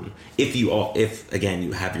important if again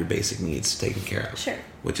you have your basic needs taken care of. Sure.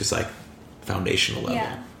 Which is like foundational level.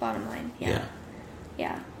 Yeah, bottom line. Yeah.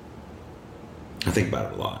 I think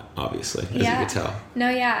about it a lot, obviously, as you can tell. No,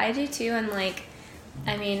 yeah, I do too. And like,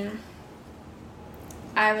 I mean,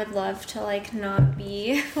 I would love to like not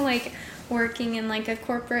be like working in like a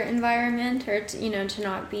corporate environment, or to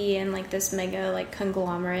not be in like this mega like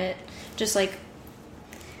conglomerate, just like,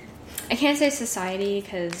 I can't say society,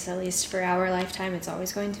 because at least for our lifetime it's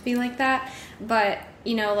always going to be like that, but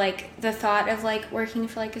like the thought of like working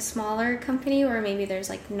for like a smaller company where maybe there's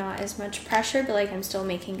like not as much pressure, but like I'm still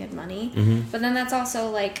making good money. But then that's also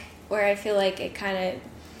like where I feel like it kind of,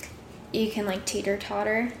 you can like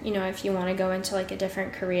teeter-totter, if you want to go into like a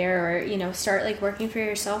different career, or start like working for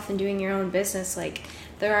yourself and doing your own business. Like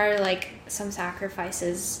there are like some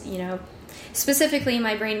sacrifices, specifically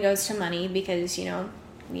my brain goes to money, because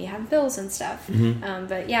we have bills and stuff.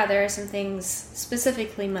 But yeah, there are some things,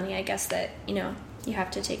 specifically money, I guess, that you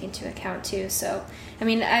have to take into account too. So I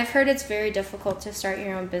mean, I've heard it's very difficult to start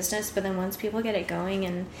your own business, but then once people get it going,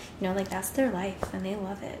 and like that's their life and they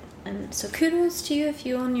love it, and so kudos to you if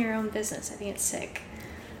you own your own business. I think it's sick.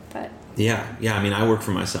 But yeah, I mean, I work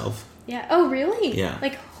for myself. Yeah. Oh really? Yeah.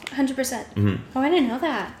 Like 100%. Oh, I didn't know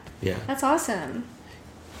that. Yeah. That's awesome.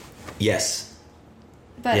 Yes.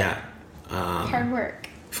 But yeah, hard work.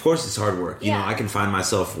 Of course it's hard work. I can find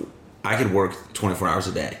myself, I could work 24 hours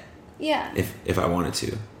a day. Yeah. If I wanted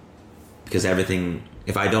to. Because everything,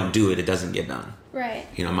 if I don't do it, it doesn't get done. Right.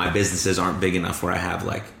 My businesses aren't big enough where I have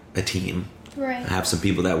like a team Right. I have some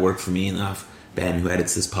people that work for me, and I have Ben who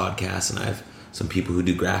edits this podcast, and I have some people who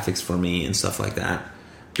do graphics for me and stuff like that.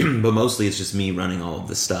 But mostly it's just me running all of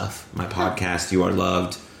this stuff. My podcast, You Are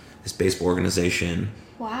Loved, this baseball organization,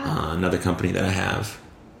 Wow. another company that I have.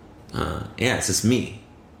 It's just me.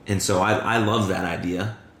 And so I love that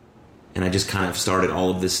idea. And I just kind of started all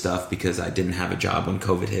of this stuff because I didn't have a job when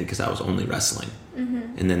COVID hit because I was only wrestling.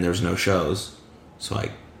 Mm-hmm. And then there's no shows. So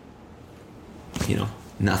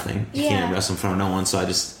nothing. You can't wrestle in front of no one. So I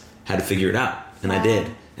just had to figure it out. And I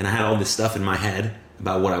did. And I had all this stuff in my head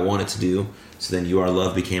about what I wanted to do. So then You Are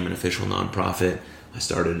Love became an official nonprofit. I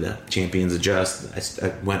started Champions Adjust. I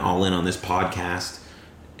went all in on this podcast.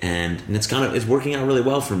 And it's working out really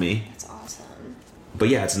well for me. That's awesome. But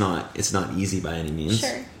yeah, it's not easy by any means.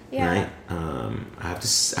 Sure. Yeah. Right? I have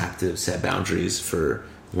to set boundaries for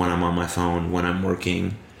when I'm on my phone, when I'm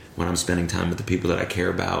working, when I'm spending time with the people that I care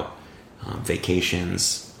about,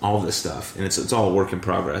 vacations, all this stuff. And it's all a work in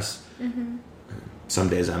progress. Mm-hmm. Some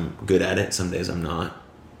days I'm good at it, some days I'm not.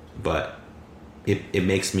 But it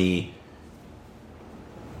makes me...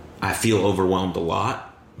 I feel overwhelmed a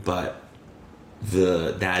lot, but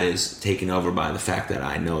that is taken over by the fact that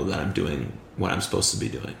I know that I'm doing what I'm supposed to be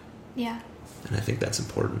doing. Yeah. And I think that's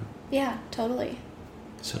important. Yeah, totally.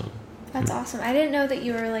 So that's awesome. I didn't know that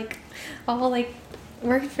you were all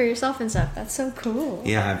working for yourself and stuff. That's so cool.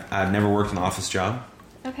 Yeah, I've never worked an office job.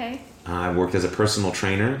 Okay. I worked as a personal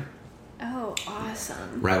trainer. Oh,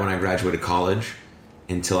 awesome. Right when I graduated college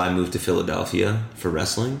until I moved to Philadelphia for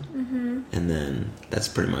wrestling. Mm-hmm. And then that's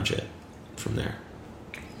pretty much it from there.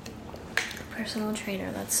 Personal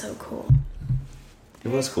trainer, that's so cool. It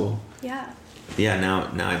was cool. Yeah. Yeah,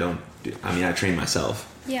 now I don't do... I mean, I train myself.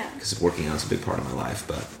 Yeah. Because working out is a big part of my life,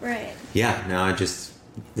 but... Right. Yeah, now this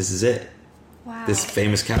is it. Wow. This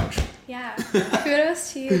famous couch. Yeah.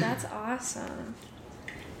 Kudos to you. That's awesome.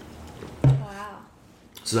 Wow.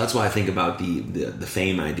 So that's why I think about the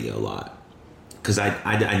fame idea a lot. Because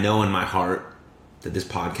I know in my heart that this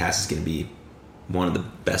podcast is going to be one of the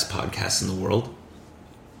best podcasts in the world.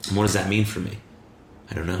 And what does that mean for me?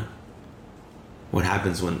 I don't know. What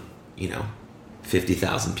happens when,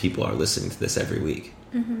 50,000 people are listening to this every week?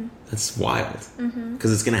 Mm-hmm. That's wild. Mm-hmm.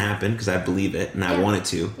 Because it's going to happen, because I believe it, and I want it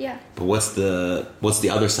to. Yeah. But what's the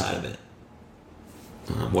other side of it?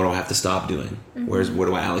 What do I have to stop doing? Mm-hmm. Where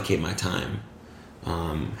do I allocate my time?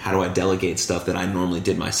 How do I delegate stuff that I normally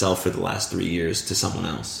did myself for the last 3 years to someone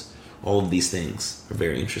else? All of these things are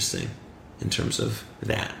very interesting in terms of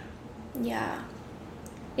that. Yeah.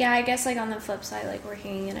 Yeah, I guess on the flip side,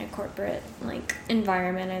 working in a corporate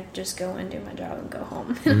environment, I just go and do my job and go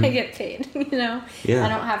home and I get paid, Yeah. I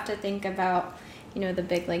don't have to think about, the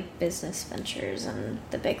big business ventures and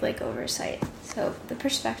the big oversight. So the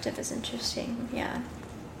perspective is interesting. Yeah.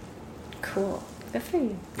 Cool. Good for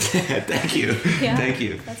you. Thank you. Yeah. Thank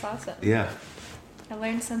you. That's awesome. Yeah. I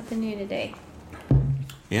learned something new today.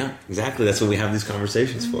 Yeah, exactly. That's what we have these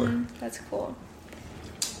conversations for. That's cool.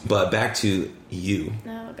 But back to you.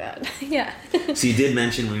 Oh, God. Yeah. So you did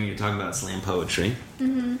mention when you were talking about slam poetry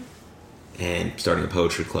and starting a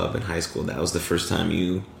poetry club in high school, that was the first time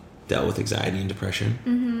you dealt with anxiety and depression.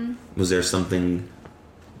 Mm-hmm. Was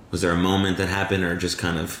there a moment that happened, or just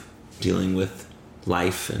kind of dealing with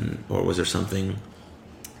life, or was there something?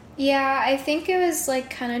 Yeah, I think it was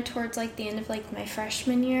kind of towards the end of my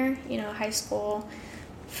freshman year, high school.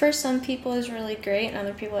 For some people is really great, and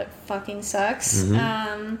other people it fucking sucks.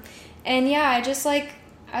 Mm-hmm. And yeah, I just I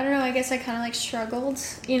don't know, I guess I kind of struggled,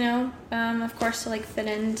 of course to fit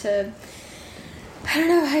into, I don't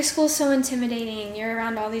know, high school is so intimidating. You're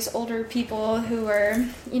around all these older people who are,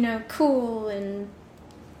 cool and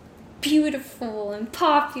beautiful and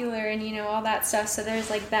popular and all that stuff, so there's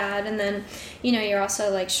that, and then you're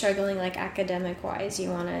also struggling academic wise. You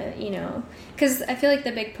want to because I feel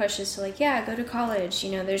the big push is to go to college.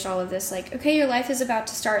 There's all of this okay, your life is about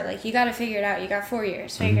to start, you got to figure it out, you got 4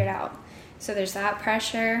 years, figure it out. So there's that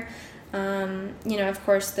pressure. Of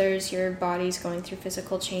course there's your body's going through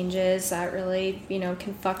physical changes that really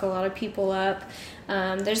can fuck a lot of people up.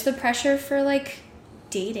 There's the pressure for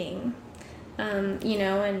dating, and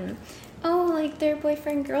their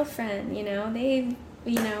boyfriend, girlfriend, they,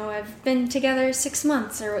 I've been together 6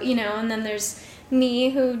 months or, and then there's me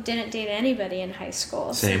who didn't date anybody in high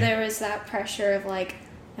school. Same. So there was that pressure of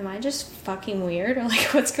am I just fucking weird, or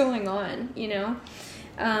what's going on,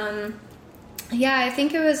 Yeah, I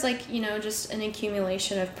think it was just an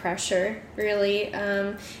accumulation of pressure, really.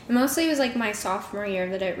 Mostly it was my sophomore year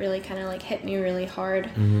that it really kind of hit me really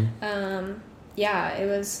hard. Mm-hmm. Yeah, it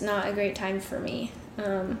was not a great time for me.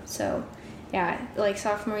 So yeah,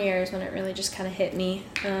 sophomore year is when it really just kind of hit me.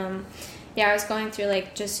 Yeah, I was going through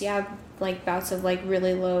like bouts of like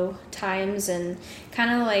really low times, and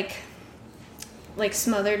kind of like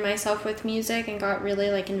smothered myself with music and got really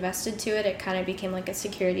like invested to it. It kind of became like a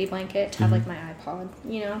security blanket to have like my iPod,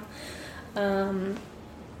 you know.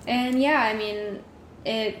 And yeah, I mean,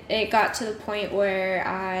 it got to the point where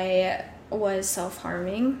I was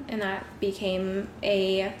self-harming, and that became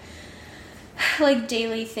a like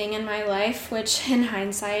daily thing in my life, which in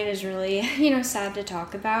hindsight is really, you know, sad to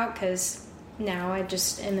talk about because now I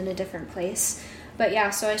just am in a different place. But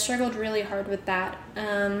yeah, so I struggled really hard with that.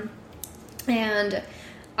 And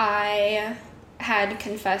I had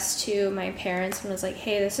confessed to my parents and was like,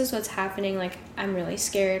 hey, this is what's happening. Like, I'm really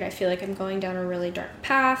scared. I feel like I'm going down a really dark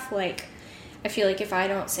path. Like, I feel like if I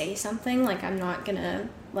don't say something, like, I'm not gonna,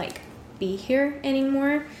 like, be here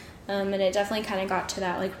anymore. And it definitely kind of got to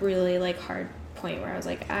that, like, really, like, hard point where I was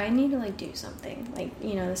like, I need to, like, do something. Like,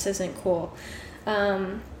 you know, this isn't cool.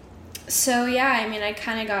 So, yeah, I mean, I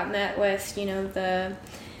kind of got met with, you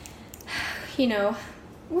know,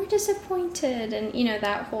 we're disappointed, and, you know,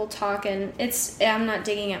 that whole talk. And I'm not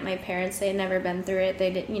digging at my parents. They had never been through it. They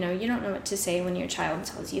did, you know, you don't know what to say when your child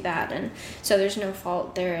tells you that. And so there's no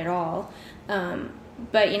fault there at all.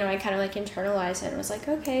 But, you know, I kind of like internalized it and was like,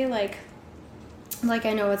 okay, like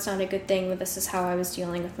I know it's not a good thing, but this is how I was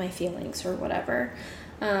dealing with my feelings or whatever.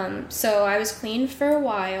 So I was clean for a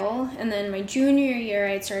while, and then my junior year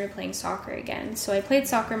I started playing soccer again. So I played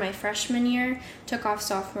soccer my freshman year, took off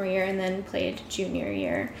sophomore year, and then played junior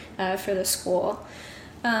year for the school.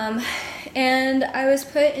 And I was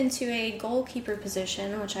put into a goalkeeper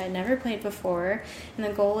position, which I had never played before. And the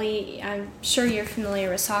goalie, I'm sure you're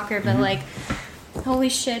familiar with soccer, but like, holy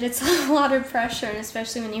shit, it's a lot of pressure, and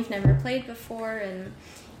especially when you've never played before, and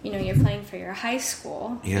you know, you're playing for your high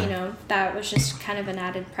school, you know, that was just kind of an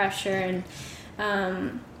added pressure. And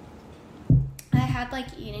I had like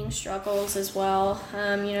eating struggles as well,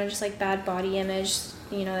 you know, just like bad body image,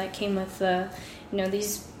 you know, that came with the, you know,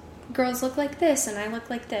 these girls look like this and I look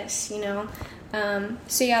like this, you know.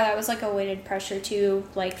 So yeah, that was like a weighted pressure too,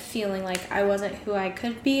 like feeling like I wasn't who I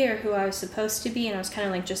could be or who I was supposed to be, and I was kind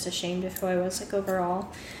of like just ashamed of who I was like overall.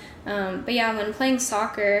 But yeah, when playing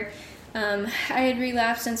soccer, I had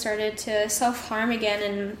relapsed and started to self-harm again,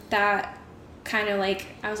 and that kind of like,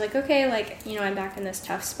 I was like, okay, like, you know, I'm back in this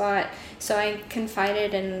tough spot. So I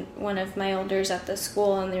confided in one of my elders at the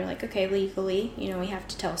school, and they were like, okay, legally, you know, we have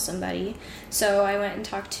to tell somebody. So I went and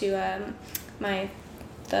talked to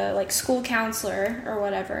the like school counselor or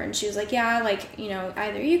whatever, and she was like, yeah, like, you know,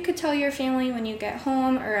 either you could tell your family when you get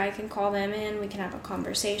home, or I can call them in, we can have a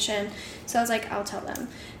conversation. So I was like, I'll tell them.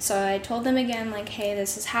 So I told them again, like, hey,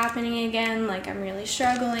 this is happening again, like, I'm really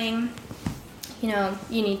struggling, you know,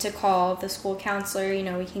 you need to call the school counselor, you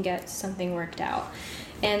know, we can get something worked out.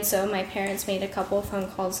 And so my parents made a couple of phone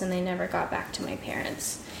calls, and they never got back to my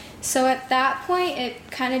parents. So at that point,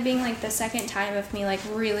 it kind of being like the second time of me like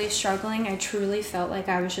really struggling, I truly felt like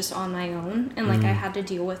I was just on my own, and like I had to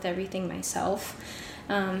deal with everything myself,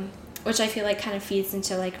 which I feel like kind of feeds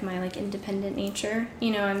into like my like independent nature.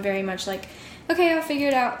 You know, I'm very much like, okay, I'll figure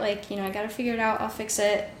it out, like, you know, I gotta figure it out, I'll fix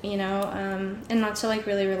it, you know, and not to like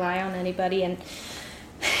really rely on anybody. And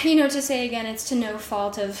you know, to say again, it's to no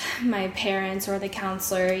fault of my parents or the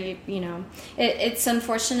counselor. You know, it's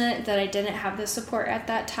unfortunate that I didn't have the support at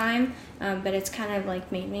that time, but it's kind of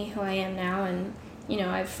like made me who I am now. And you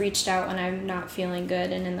know, I've reached out when I'm not feeling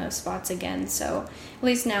good and in those spots again. So at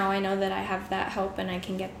least now I know that I have that help and I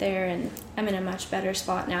can get there, and I'm in a much better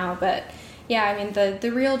spot now. But yeah, I mean,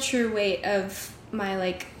 the real true weight of my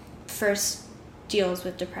like first deals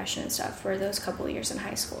with depression and stuff were those couple of years in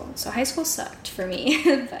high school. So high school sucked for me,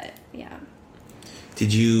 but yeah.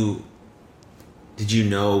 Did you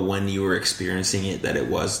know when you were experiencing it that it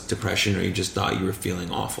was depression, or you just thought you were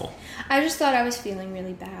feeling awful? I just thought I was feeling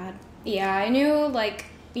really bad. Yeah, I knew, like,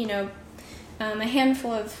 you know, a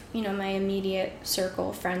handful of, you know, my immediate circle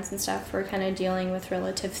of friends and stuff were kind of dealing with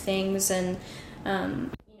relative things, and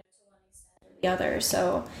the other.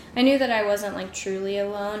 So I knew that I wasn't like truly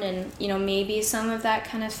alone, and you know, maybe some of that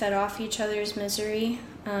kind of fed off each other's misery.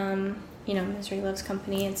 You know, misery loves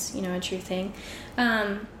company. It's, you know, a true thing.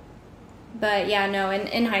 But yeah, no,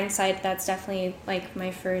 in hindsight, that's definitely like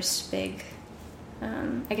my first big,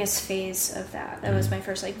 I guess, phase of that. That was my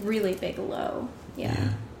first like really big low. Yeah.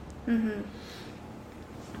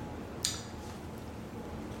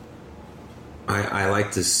 I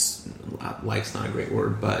like this, like's not a great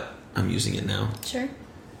word, but I'm using it now. Sure.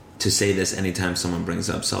 To say this anytime someone brings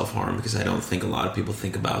up self-harm, because I don't think a lot of people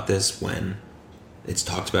think about this when it's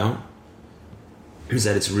talked about, is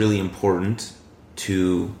that it's really important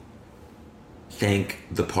to thank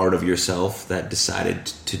the part of yourself that decided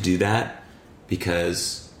to do that,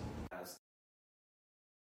 because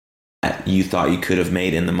that you thought you could have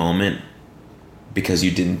made in the moment because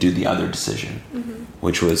you didn't do the other decision,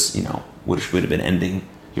 which was, which would have been ending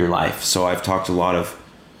your life. So I've talked to a lot of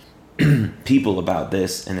people about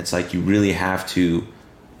this, and it's like you really have to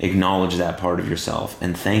acknowledge that part of yourself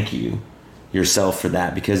and thank yourself for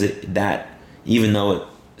that, because that even though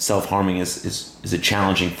self-harming is a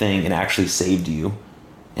challenging thing, it actually saved you.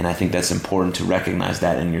 And I think that's important to recognize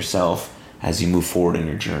that in yourself as you move forward in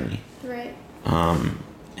your journey. Right.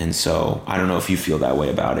 And so I don't know if you feel that way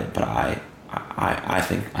about it, but I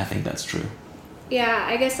think that's true. Yeah,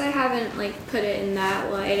 I guess I haven't put it in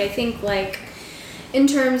that light. I think in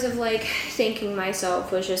terms of thanking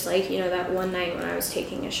myself was just that one night when I was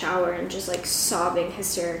taking a shower and just sobbing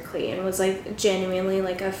hysterically and was genuinely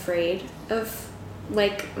afraid of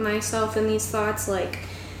myself and these thoughts,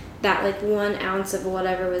 that 1 ounce of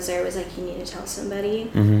whatever was there was you need to tell somebody.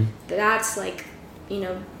 That's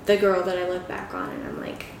the girl that I look back on and I'm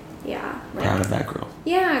yeah, proud of that girl.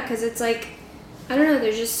 Yeah, because it's I don't know,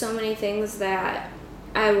 there's just so many things that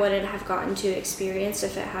I wouldn't have gotten to experience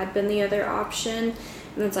if it had been the other option,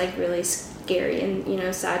 and it's really scary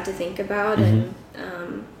and sad to think about. And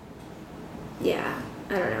yeah,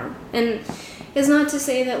 I don't know. And it's not to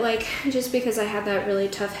say that just because I had that really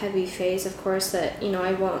tough, heavy phase, of course, that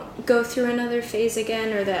I won't go through another phase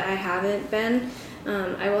again, or that I haven't been.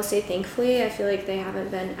 I will say, thankfully, I feel they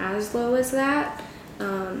haven't been as low as that.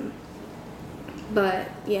 But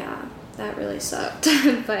yeah, that really sucked.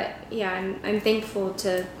 But yeah, I'm thankful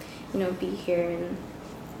to be here and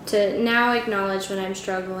to now acknowledge when I'm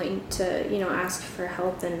struggling to ask for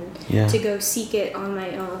help and to go seek it on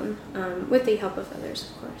my own, with the help of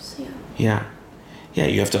others, of course. Yeah,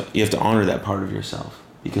 you have to honor that part of yourself,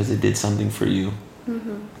 because it did something for you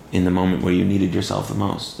in the moment where you needed yourself the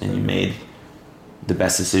most, and you made the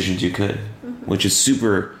best decisions you could, which is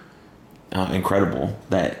super incredible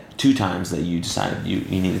that 2 times that you decided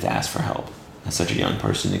you needed to ask for help as such a young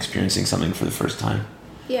person experiencing something for the first time.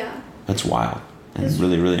 Yeah. That's wild and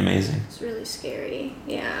really, really amazing. It's really scary.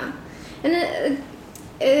 Yeah. And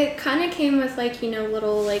it kind of came with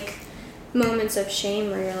little moments of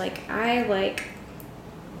shame where you're I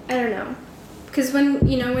don't know. Because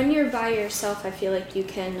when you're by yourself, I feel you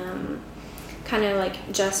can kind of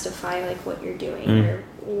justify what you're doing or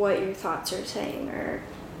what your thoughts are saying, or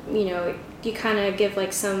you kind of give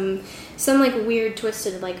some weird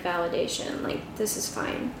twisted validation, this is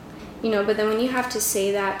fine, but then when you have to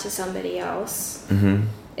say that to somebody else,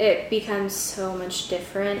 it becomes so much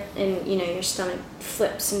different, and your stomach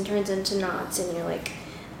flips and turns into knots, and you're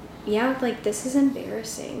yeah, this is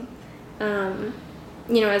embarrassing,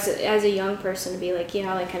 as a young person to be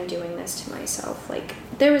yeah, I'm doing this to myself.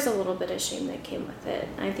 There was a little bit of shame that came with it.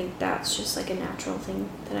 I think that's just a natural thing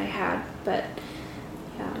that I had, but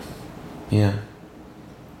yeah,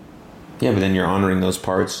 but then you're honoring those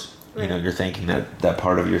parts. Right. You're thanking that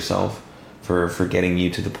part of yourself for getting you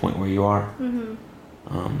to the point where you are. And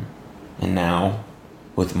now,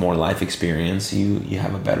 with more life experience, you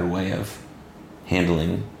have a better way of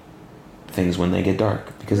handling things when they get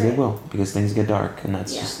dark, because they will, because things get dark, and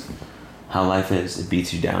that's just how life is. It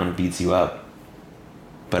beats you down, it beats you up.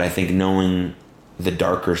 But I think knowing the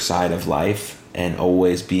darker side of life and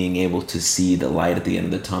always being able to see the light at the end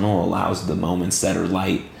of the tunnel allows the moments that are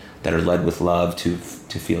light, that are led with love, to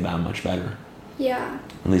feel that much better. Yeah.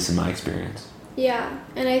 At least in my experience. Yeah.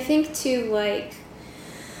 And I think too,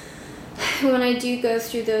 when I do go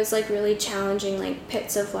through those really challenging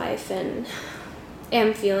pits of life and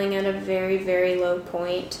am feeling at a very, very low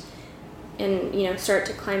point and start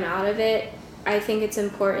to climb out of it, I think it's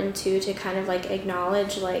important too to kind of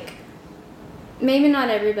acknowledge maybe not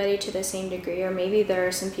everybody to the same degree, or maybe there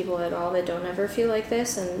are some people at all that don't ever feel like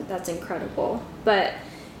this, and that's incredible. But,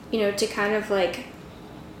 to kind of I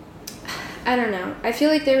don't know. I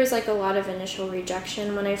feel there was a lot of initial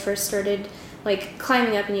rejection when I first started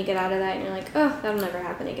climbing up, and you get out of that and you're oh, that'll never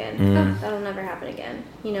happen again. Oh, that'll never happen again.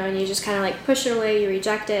 And you just kind of push it away, you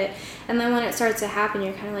reject it. And then when it starts to happen,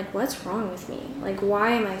 you're kind of what's wrong with me?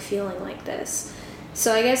 Why am I feeling like this?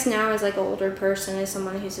 So I guess now as an older person, as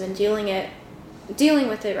someone who's been dealing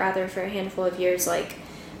with it rather for a handful of years, I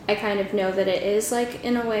kind of know that it is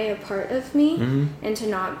in a way a part of me, and to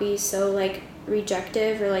not be so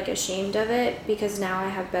rejective or ashamed of it, because now I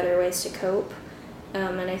have better ways to cope,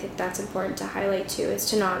 and I think that's important to highlight too, is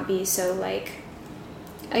to not be so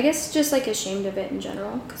I guess just ashamed of it in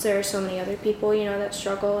general, because there are so many other people that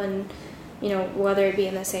struggle, and whether it be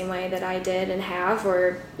in the same way that I did and have,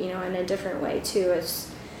 or in a different way too.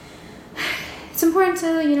 It's important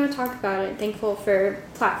to talk about it. Thankful for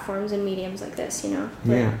platforms and mediums like this,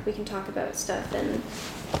 where we can talk about stuff and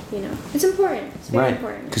it's important. It's very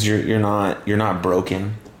important. Because you're not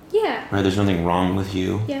broken. Yeah. Right. There's nothing wrong with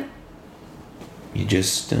you. Yeah. You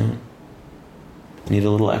just need a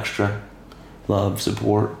little extra love,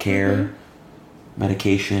 support, care,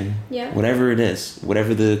 medication. Yeah. Whatever it is,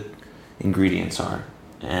 whatever the ingredients are.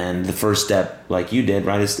 And the first step, like you did,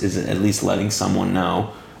 right, is at least letting someone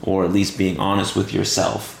know, or at least being honest with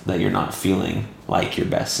yourself that you're not feeling like your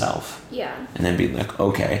best self. Yeah. And then be like,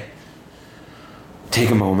 okay,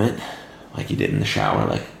 take a moment, like you did in the shower,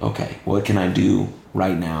 like, okay, what can I do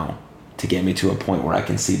right now to get me to a point where I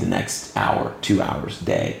can see the next hour, 2 hours,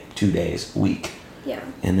 day, 2 days, week? Yeah.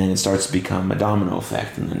 And then it starts to become a domino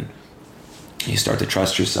effect, and then you start to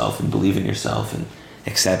trust yourself and believe in yourself and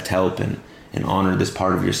accept help and honor this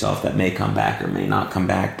part of yourself that may come back or may not come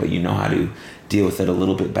back, but you know how to deal with it a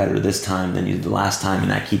little bit better this time than you did the last time,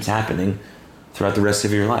 and that keeps happening throughout the rest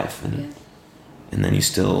of your life. And then you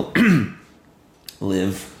still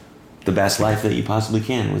live the best life that you possibly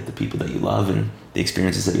can with the people that you love and the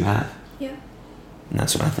experiences that you have. Yeah. And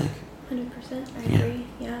that's what I think. 100%. I agree.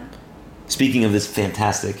 Yeah. Speaking of this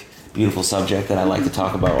fantastic, beautiful subject that I like to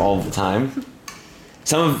talk about all the time,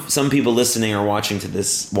 some people listening or watching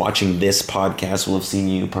this podcast will have seen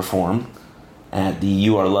you perform at the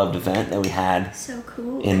You Are Loved event that we had so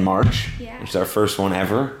cool in March, which is our first one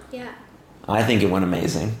ever. Yeah. I think it went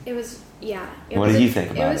amazing. It was, yeah. What did you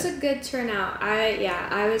think about it? It was a good turnout.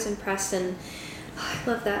 I was impressed, and I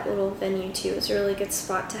love that little venue too. It was a really good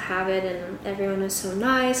spot to have it, and everyone was so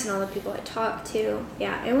nice, and all the people I talked to.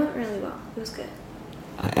 Yeah, it went really well. It was good.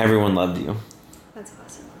 Everyone loved you. That's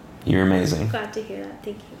awesome. You're amazing. Glad to hear that.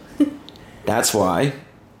 Thank you. That's why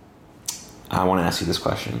I want to ask you this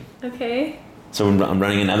question. Okay. So I'm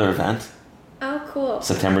running another event. Oh, cool.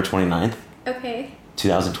 September 29th. Okay.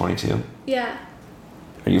 2022. Yeah.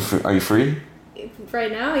 Are you free?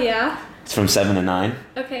 Right now, yeah. It's from 7 to 9.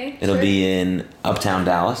 Okay. It'll sure. be in Uptown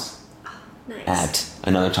Dallas. Oh, nice. At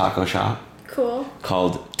another taco shop. Cool.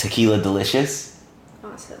 Called Tequila Delicious.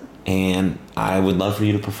 Awesome. And I would love for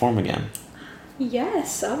you to perform again.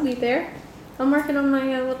 Yes, I'll be there. I'll mark it on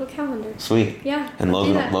my little calendar. Sweet. Yeah. And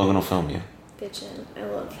Logan will film you. Bitchin'. I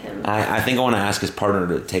love him. I think I want to ask his partner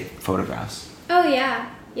to take photographs. Oh, yeah.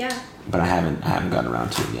 Yeah. But I haven't gotten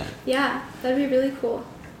around to it yet. Yeah, that'd be really cool.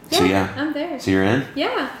 Yeah, So yeah. I'm there. So you're in?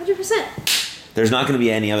 Yeah, 100%. There's not going to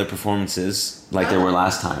be any other performances like there were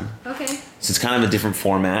last time. Okay. So it's kind of a different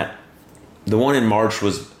format. The one in March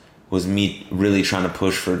was me really trying to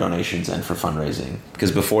push for donations and for fundraising.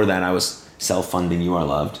 Because before that I was self-funding You Are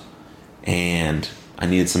Loved. And I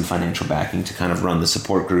needed some financial backing to kind of run the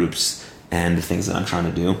support groups and the things that I'm trying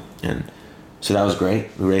to do. And so that was great.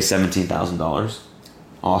 We raised $17,000.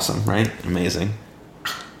 Awesome, right? Amazing.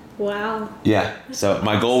 Wow. Yeah. So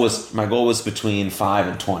my goal was between 5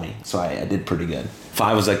 and 20. So I did pretty good.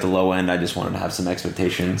 5 was like the low end. I just wanted to have some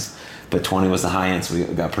expectations, but 20 was the high end. So we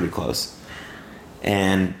got pretty close.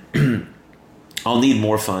 And I'll need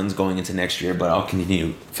more funds going into next year, but I'll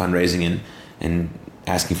continue fundraising and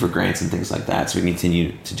asking for grants and things like that. So we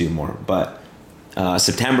continue to do more. But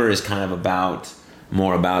September is kind of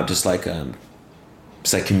more about just like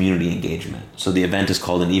it's like community engagement. So the event is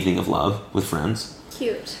called An Evening of Love with Friends.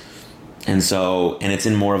 Cute. And it's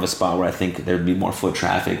in more of a spot where I think there'd be more foot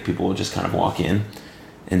traffic. People will just kind of walk in.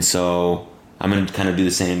 And so I'm going to kind of do the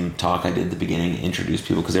same talk I did at the beginning, introduce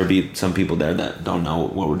people, because there'll be some people there that don't know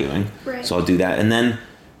what we're doing. Right. So I'll do that. And then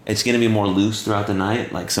it's going to be more loose throughout the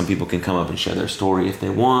night. Like some people can come up and share their story if they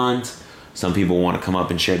want. Some people want to come up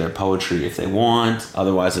and share their poetry if they want.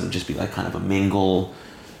 Otherwise, it'll just be like kind of a mingle,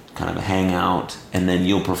 kind of a hangout, and then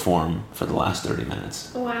you'll perform for the last 30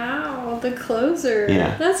 minutes. Wow, the closer.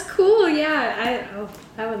 Yeah. That's cool. Yeah,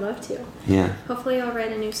 I would love to. Yeah. Hopefully I'll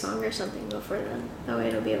write a new song or something before then. That way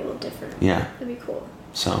it'll be a little different. Yeah. That'd be cool.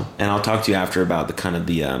 So, and I'll talk to you after about the kind of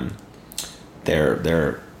their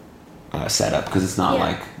setup, because it's not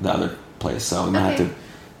like the other place. So we might have to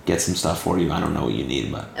get some stuff for you. I don't know what you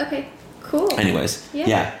need, but okay, cool. Anyways,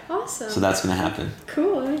 yeah. Awesome. So that's gonna happen.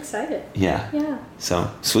 Cool. I'm excited. Yeah. Yeah.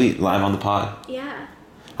 So sweet, live on the pod. Yeah.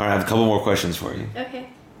 All right, I have a couple more questions for you. Okay.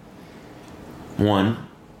 One,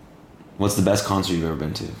 what's the best concert you've ever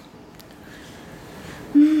been to?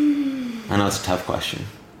 I know it's a tough question,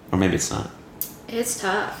 or maybe it's not. It's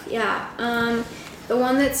tough, yeah. The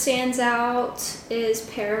one that stands out is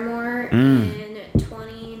Paramore in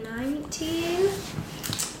 2019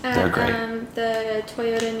 They're great. The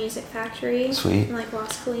Toyota Music Factory. Sweet. In like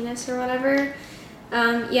Las Colinas or whatever.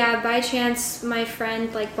 Yeah, by chance, my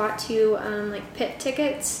friend like bought 2 like pit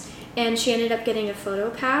tickets, and she ended up getting a photo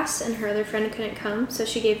pass, and her other friend couldn't come, so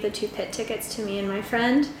she gave the 2 pit tickets to me and my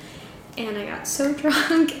friend. and I got so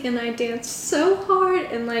drunk, and I danced so hard,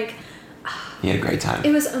 and like, You had a great time.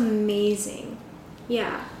 it was amazing.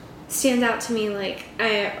 Yeah, stands out to me. Like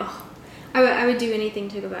I would do anything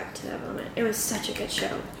to go back to that moment. It was such a good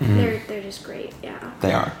show. They're just great. Yeah.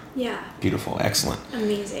 They are. Yeah. Beautiful. Excellent.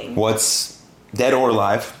 Amazing. What's, dead or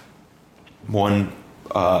alive, one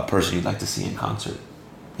person you'd like to see in concert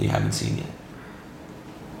that you haven't seen yet?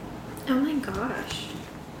 Oh my gosh.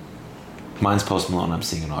 Mine's Post Malone. I'm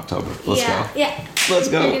seeing in October. Let's go. Yeah. Let's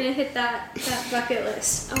go. You're gonna hit that bucket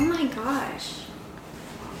list. Oh my gosh.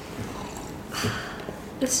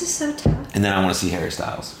 This is so tough. And then I want to see Harry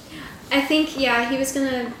Styles. I think he was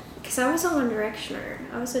gonna, because I was a One Directioner.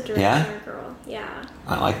 I was a Directioner girl. Yeah.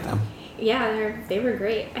 I like them. Yeah, they were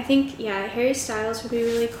great. I think Harry Styles would be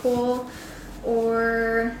really cool,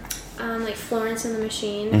 or like Florence and the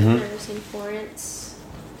Machine. I've never seen Florence.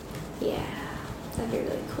 Yeah, that'd be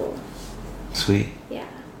really cool. Sweet. Yeah.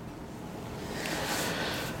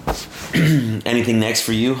 Anything next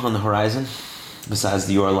for you on the horizon besides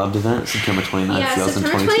the You Are Loved event, September 29th, Yeah, September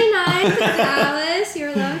 2022? 29th in Dallas.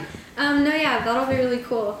 You're loved. That'll be really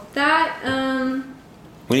cool. That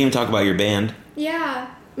We didn't even talk about your band, yeah.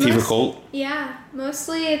 Fever Cult. Yeah,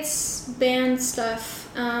 mostly it's band stuff.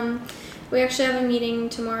 We actually have a meeting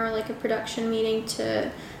tomorrow, like a production meeting,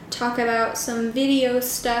 to talk about some video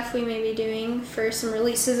stuff we may be doing for some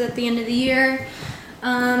releases at the end of the year.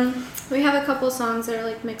 We have a couple songs that are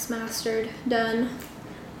like mixed mastered done.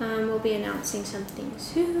 We'll be announcing something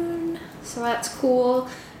soon, so that's cool.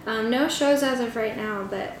 No shows as of right now,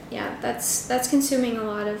 but yeah, that's consuming a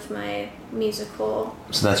lot of my musical.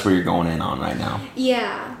 So that's where you're going in on right now.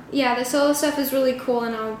 Yeah, the solo stuff is really cool,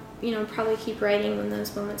 and I'll probably keep writing when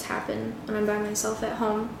those moments happen when I'm by myself at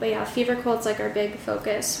home. But yeah, Fever Cult's like our big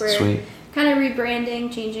focus. We're Sweet. kind of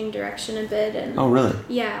rebranding, changing direction a bit, and Oh, really?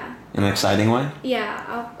 yeah. In an exciting way?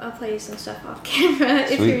 Yeah, I'll play you some stuff off camera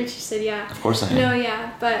if Sweet. you're interested. Yeah. Of course I am. No,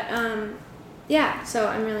 yeah, but yeah, so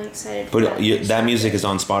I'm really excited. For But that music is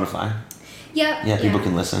on Spotify. Yep. Yeah, people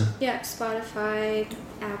can listen. Yeah, Spotify,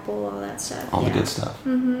 Apple, all that stuff. All the good stuff.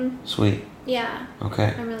 Mm-hmm. Sweet. Yeah.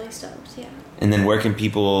 Okay. I'm really stoked. Yeah. And then where can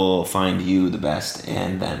people find you the best?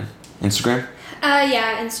 And then Instagram?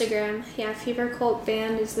 Yeah, Instagram. Yeah, Fever Cult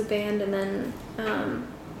Band is the band, and then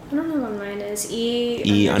I don't know what mine is. E__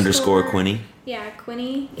 Quinny. Yeah,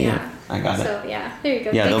 Quinny. Yeah, I got it. So yeah, there you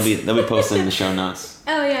go. Yeah, Thanks. they'll be posted in the show notes.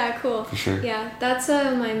 Oh yeah, cool. For sure. Yeah, that's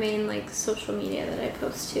my main like social media that I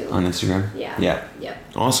post to. On Instagram? Yeah. Yeah. Yep.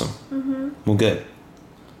 Awesome. Mm-hmm. Well, good.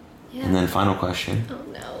 Yeah. And then final question.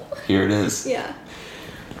 Oh no. Here it is. Yeah.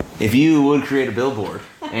 If you would create a billboard,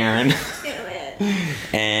 Aaron, Damn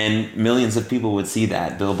it. and millions of people would see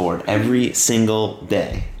that billboard every single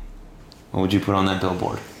day, what would you put on that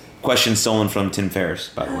billboard? Question stolen from Tim Ferriss,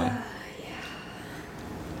 by the way.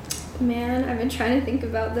 Man, I've been trying to think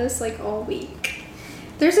about this like all week.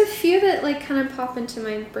 There's a few that like kind of pop into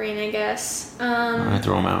my brain, I guess. I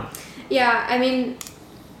throw them out. Yeah, I mean,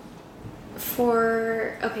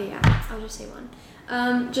 I'll just say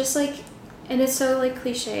one. Just like, and it's so like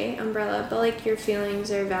cliche, umbrella, but like your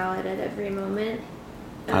feelings are valid at every moment.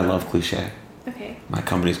 I love cliche. Okay. My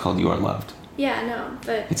company's called You Are Loved. Yeah, no,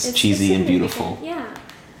 but It's cheesy and beautiful. Yeah.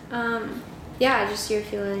 Yeah, just your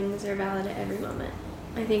feelings are valid at every moment.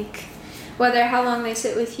 I think whether how long they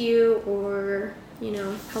sit with you or,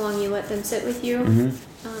 how long you let them sit with you.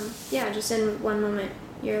 Mm-hmm. Yeah, just in one moment,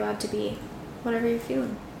 you're allowed to be whatever you're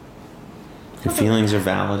feeling. Your feelings are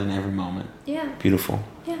valid in every moment. Yeah. Beautiful.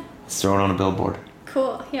 Yeah. Let's throw it on a billboard.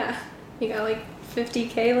 Cool. Yeah. You got like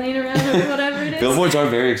 $50K laying around or whatever it is. Billboards are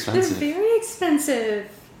very expensive. They're very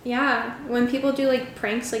expensive. Yeah. When people do like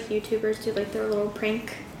pranks, like YouTubers do like their little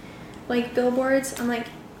prank like billboards, I'm like,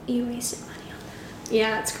 you wasted money on that.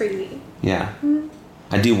 Yeah, it's crazy. Yeah. Mm-hmm.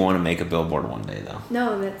 I do want to make a billboard one day, though.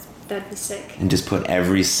 No, that'd be sick. And just put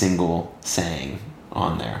every single saying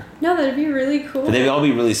on there. No, that'd be really cool. But they'd all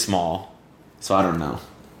be really small, so I don't know.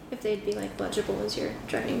 If they'd be like legible as you're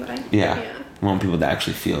driving by. Yeah. I want people to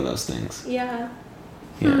actually feel those things. Yeah.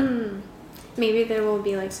 Yeah. Maybe there will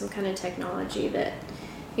be like some kind of technology that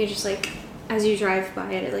you just like, as you drive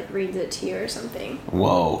by it like reads it to you or something.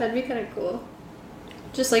 Whoa. That'd be kind of cool.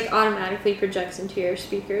 Just like automatically projects into your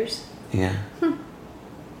speakers. Yeah.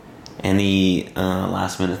 Any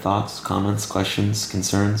last minute thoughts, comments, questions,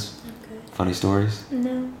 concerns? Okay. Funny stories?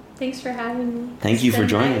 No. Thanks for having me. Thank you for been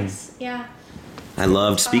joining. nice. Yeah. I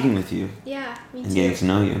loved speaking with you Yeah, me and too. getting to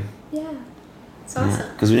know you. Yeah. It's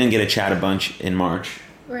awesome. Because we didn't get to chat a bunch in March.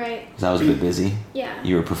 Right. Because I was a bit busy. Yeah.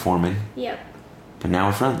 You were performing. Yep. But now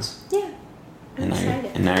we're friends. Yeah. I'm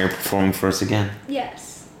excited. And now you're performing for us again.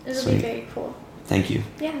 Yes. It'll Sweet. be very cool. Thank you.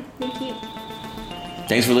 Yeah, thank you.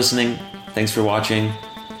 thanks for listening. Thanks for watching.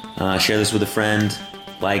 Share this with a friend.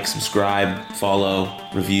 Like, subscribe, follow,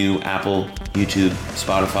 review, Apple, YouTube,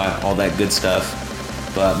 Spotify, all that good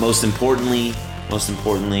stuff. But most importantly,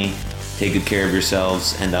 take good care of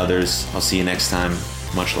yourselves and others. I'll see you next time.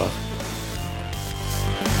 Much love.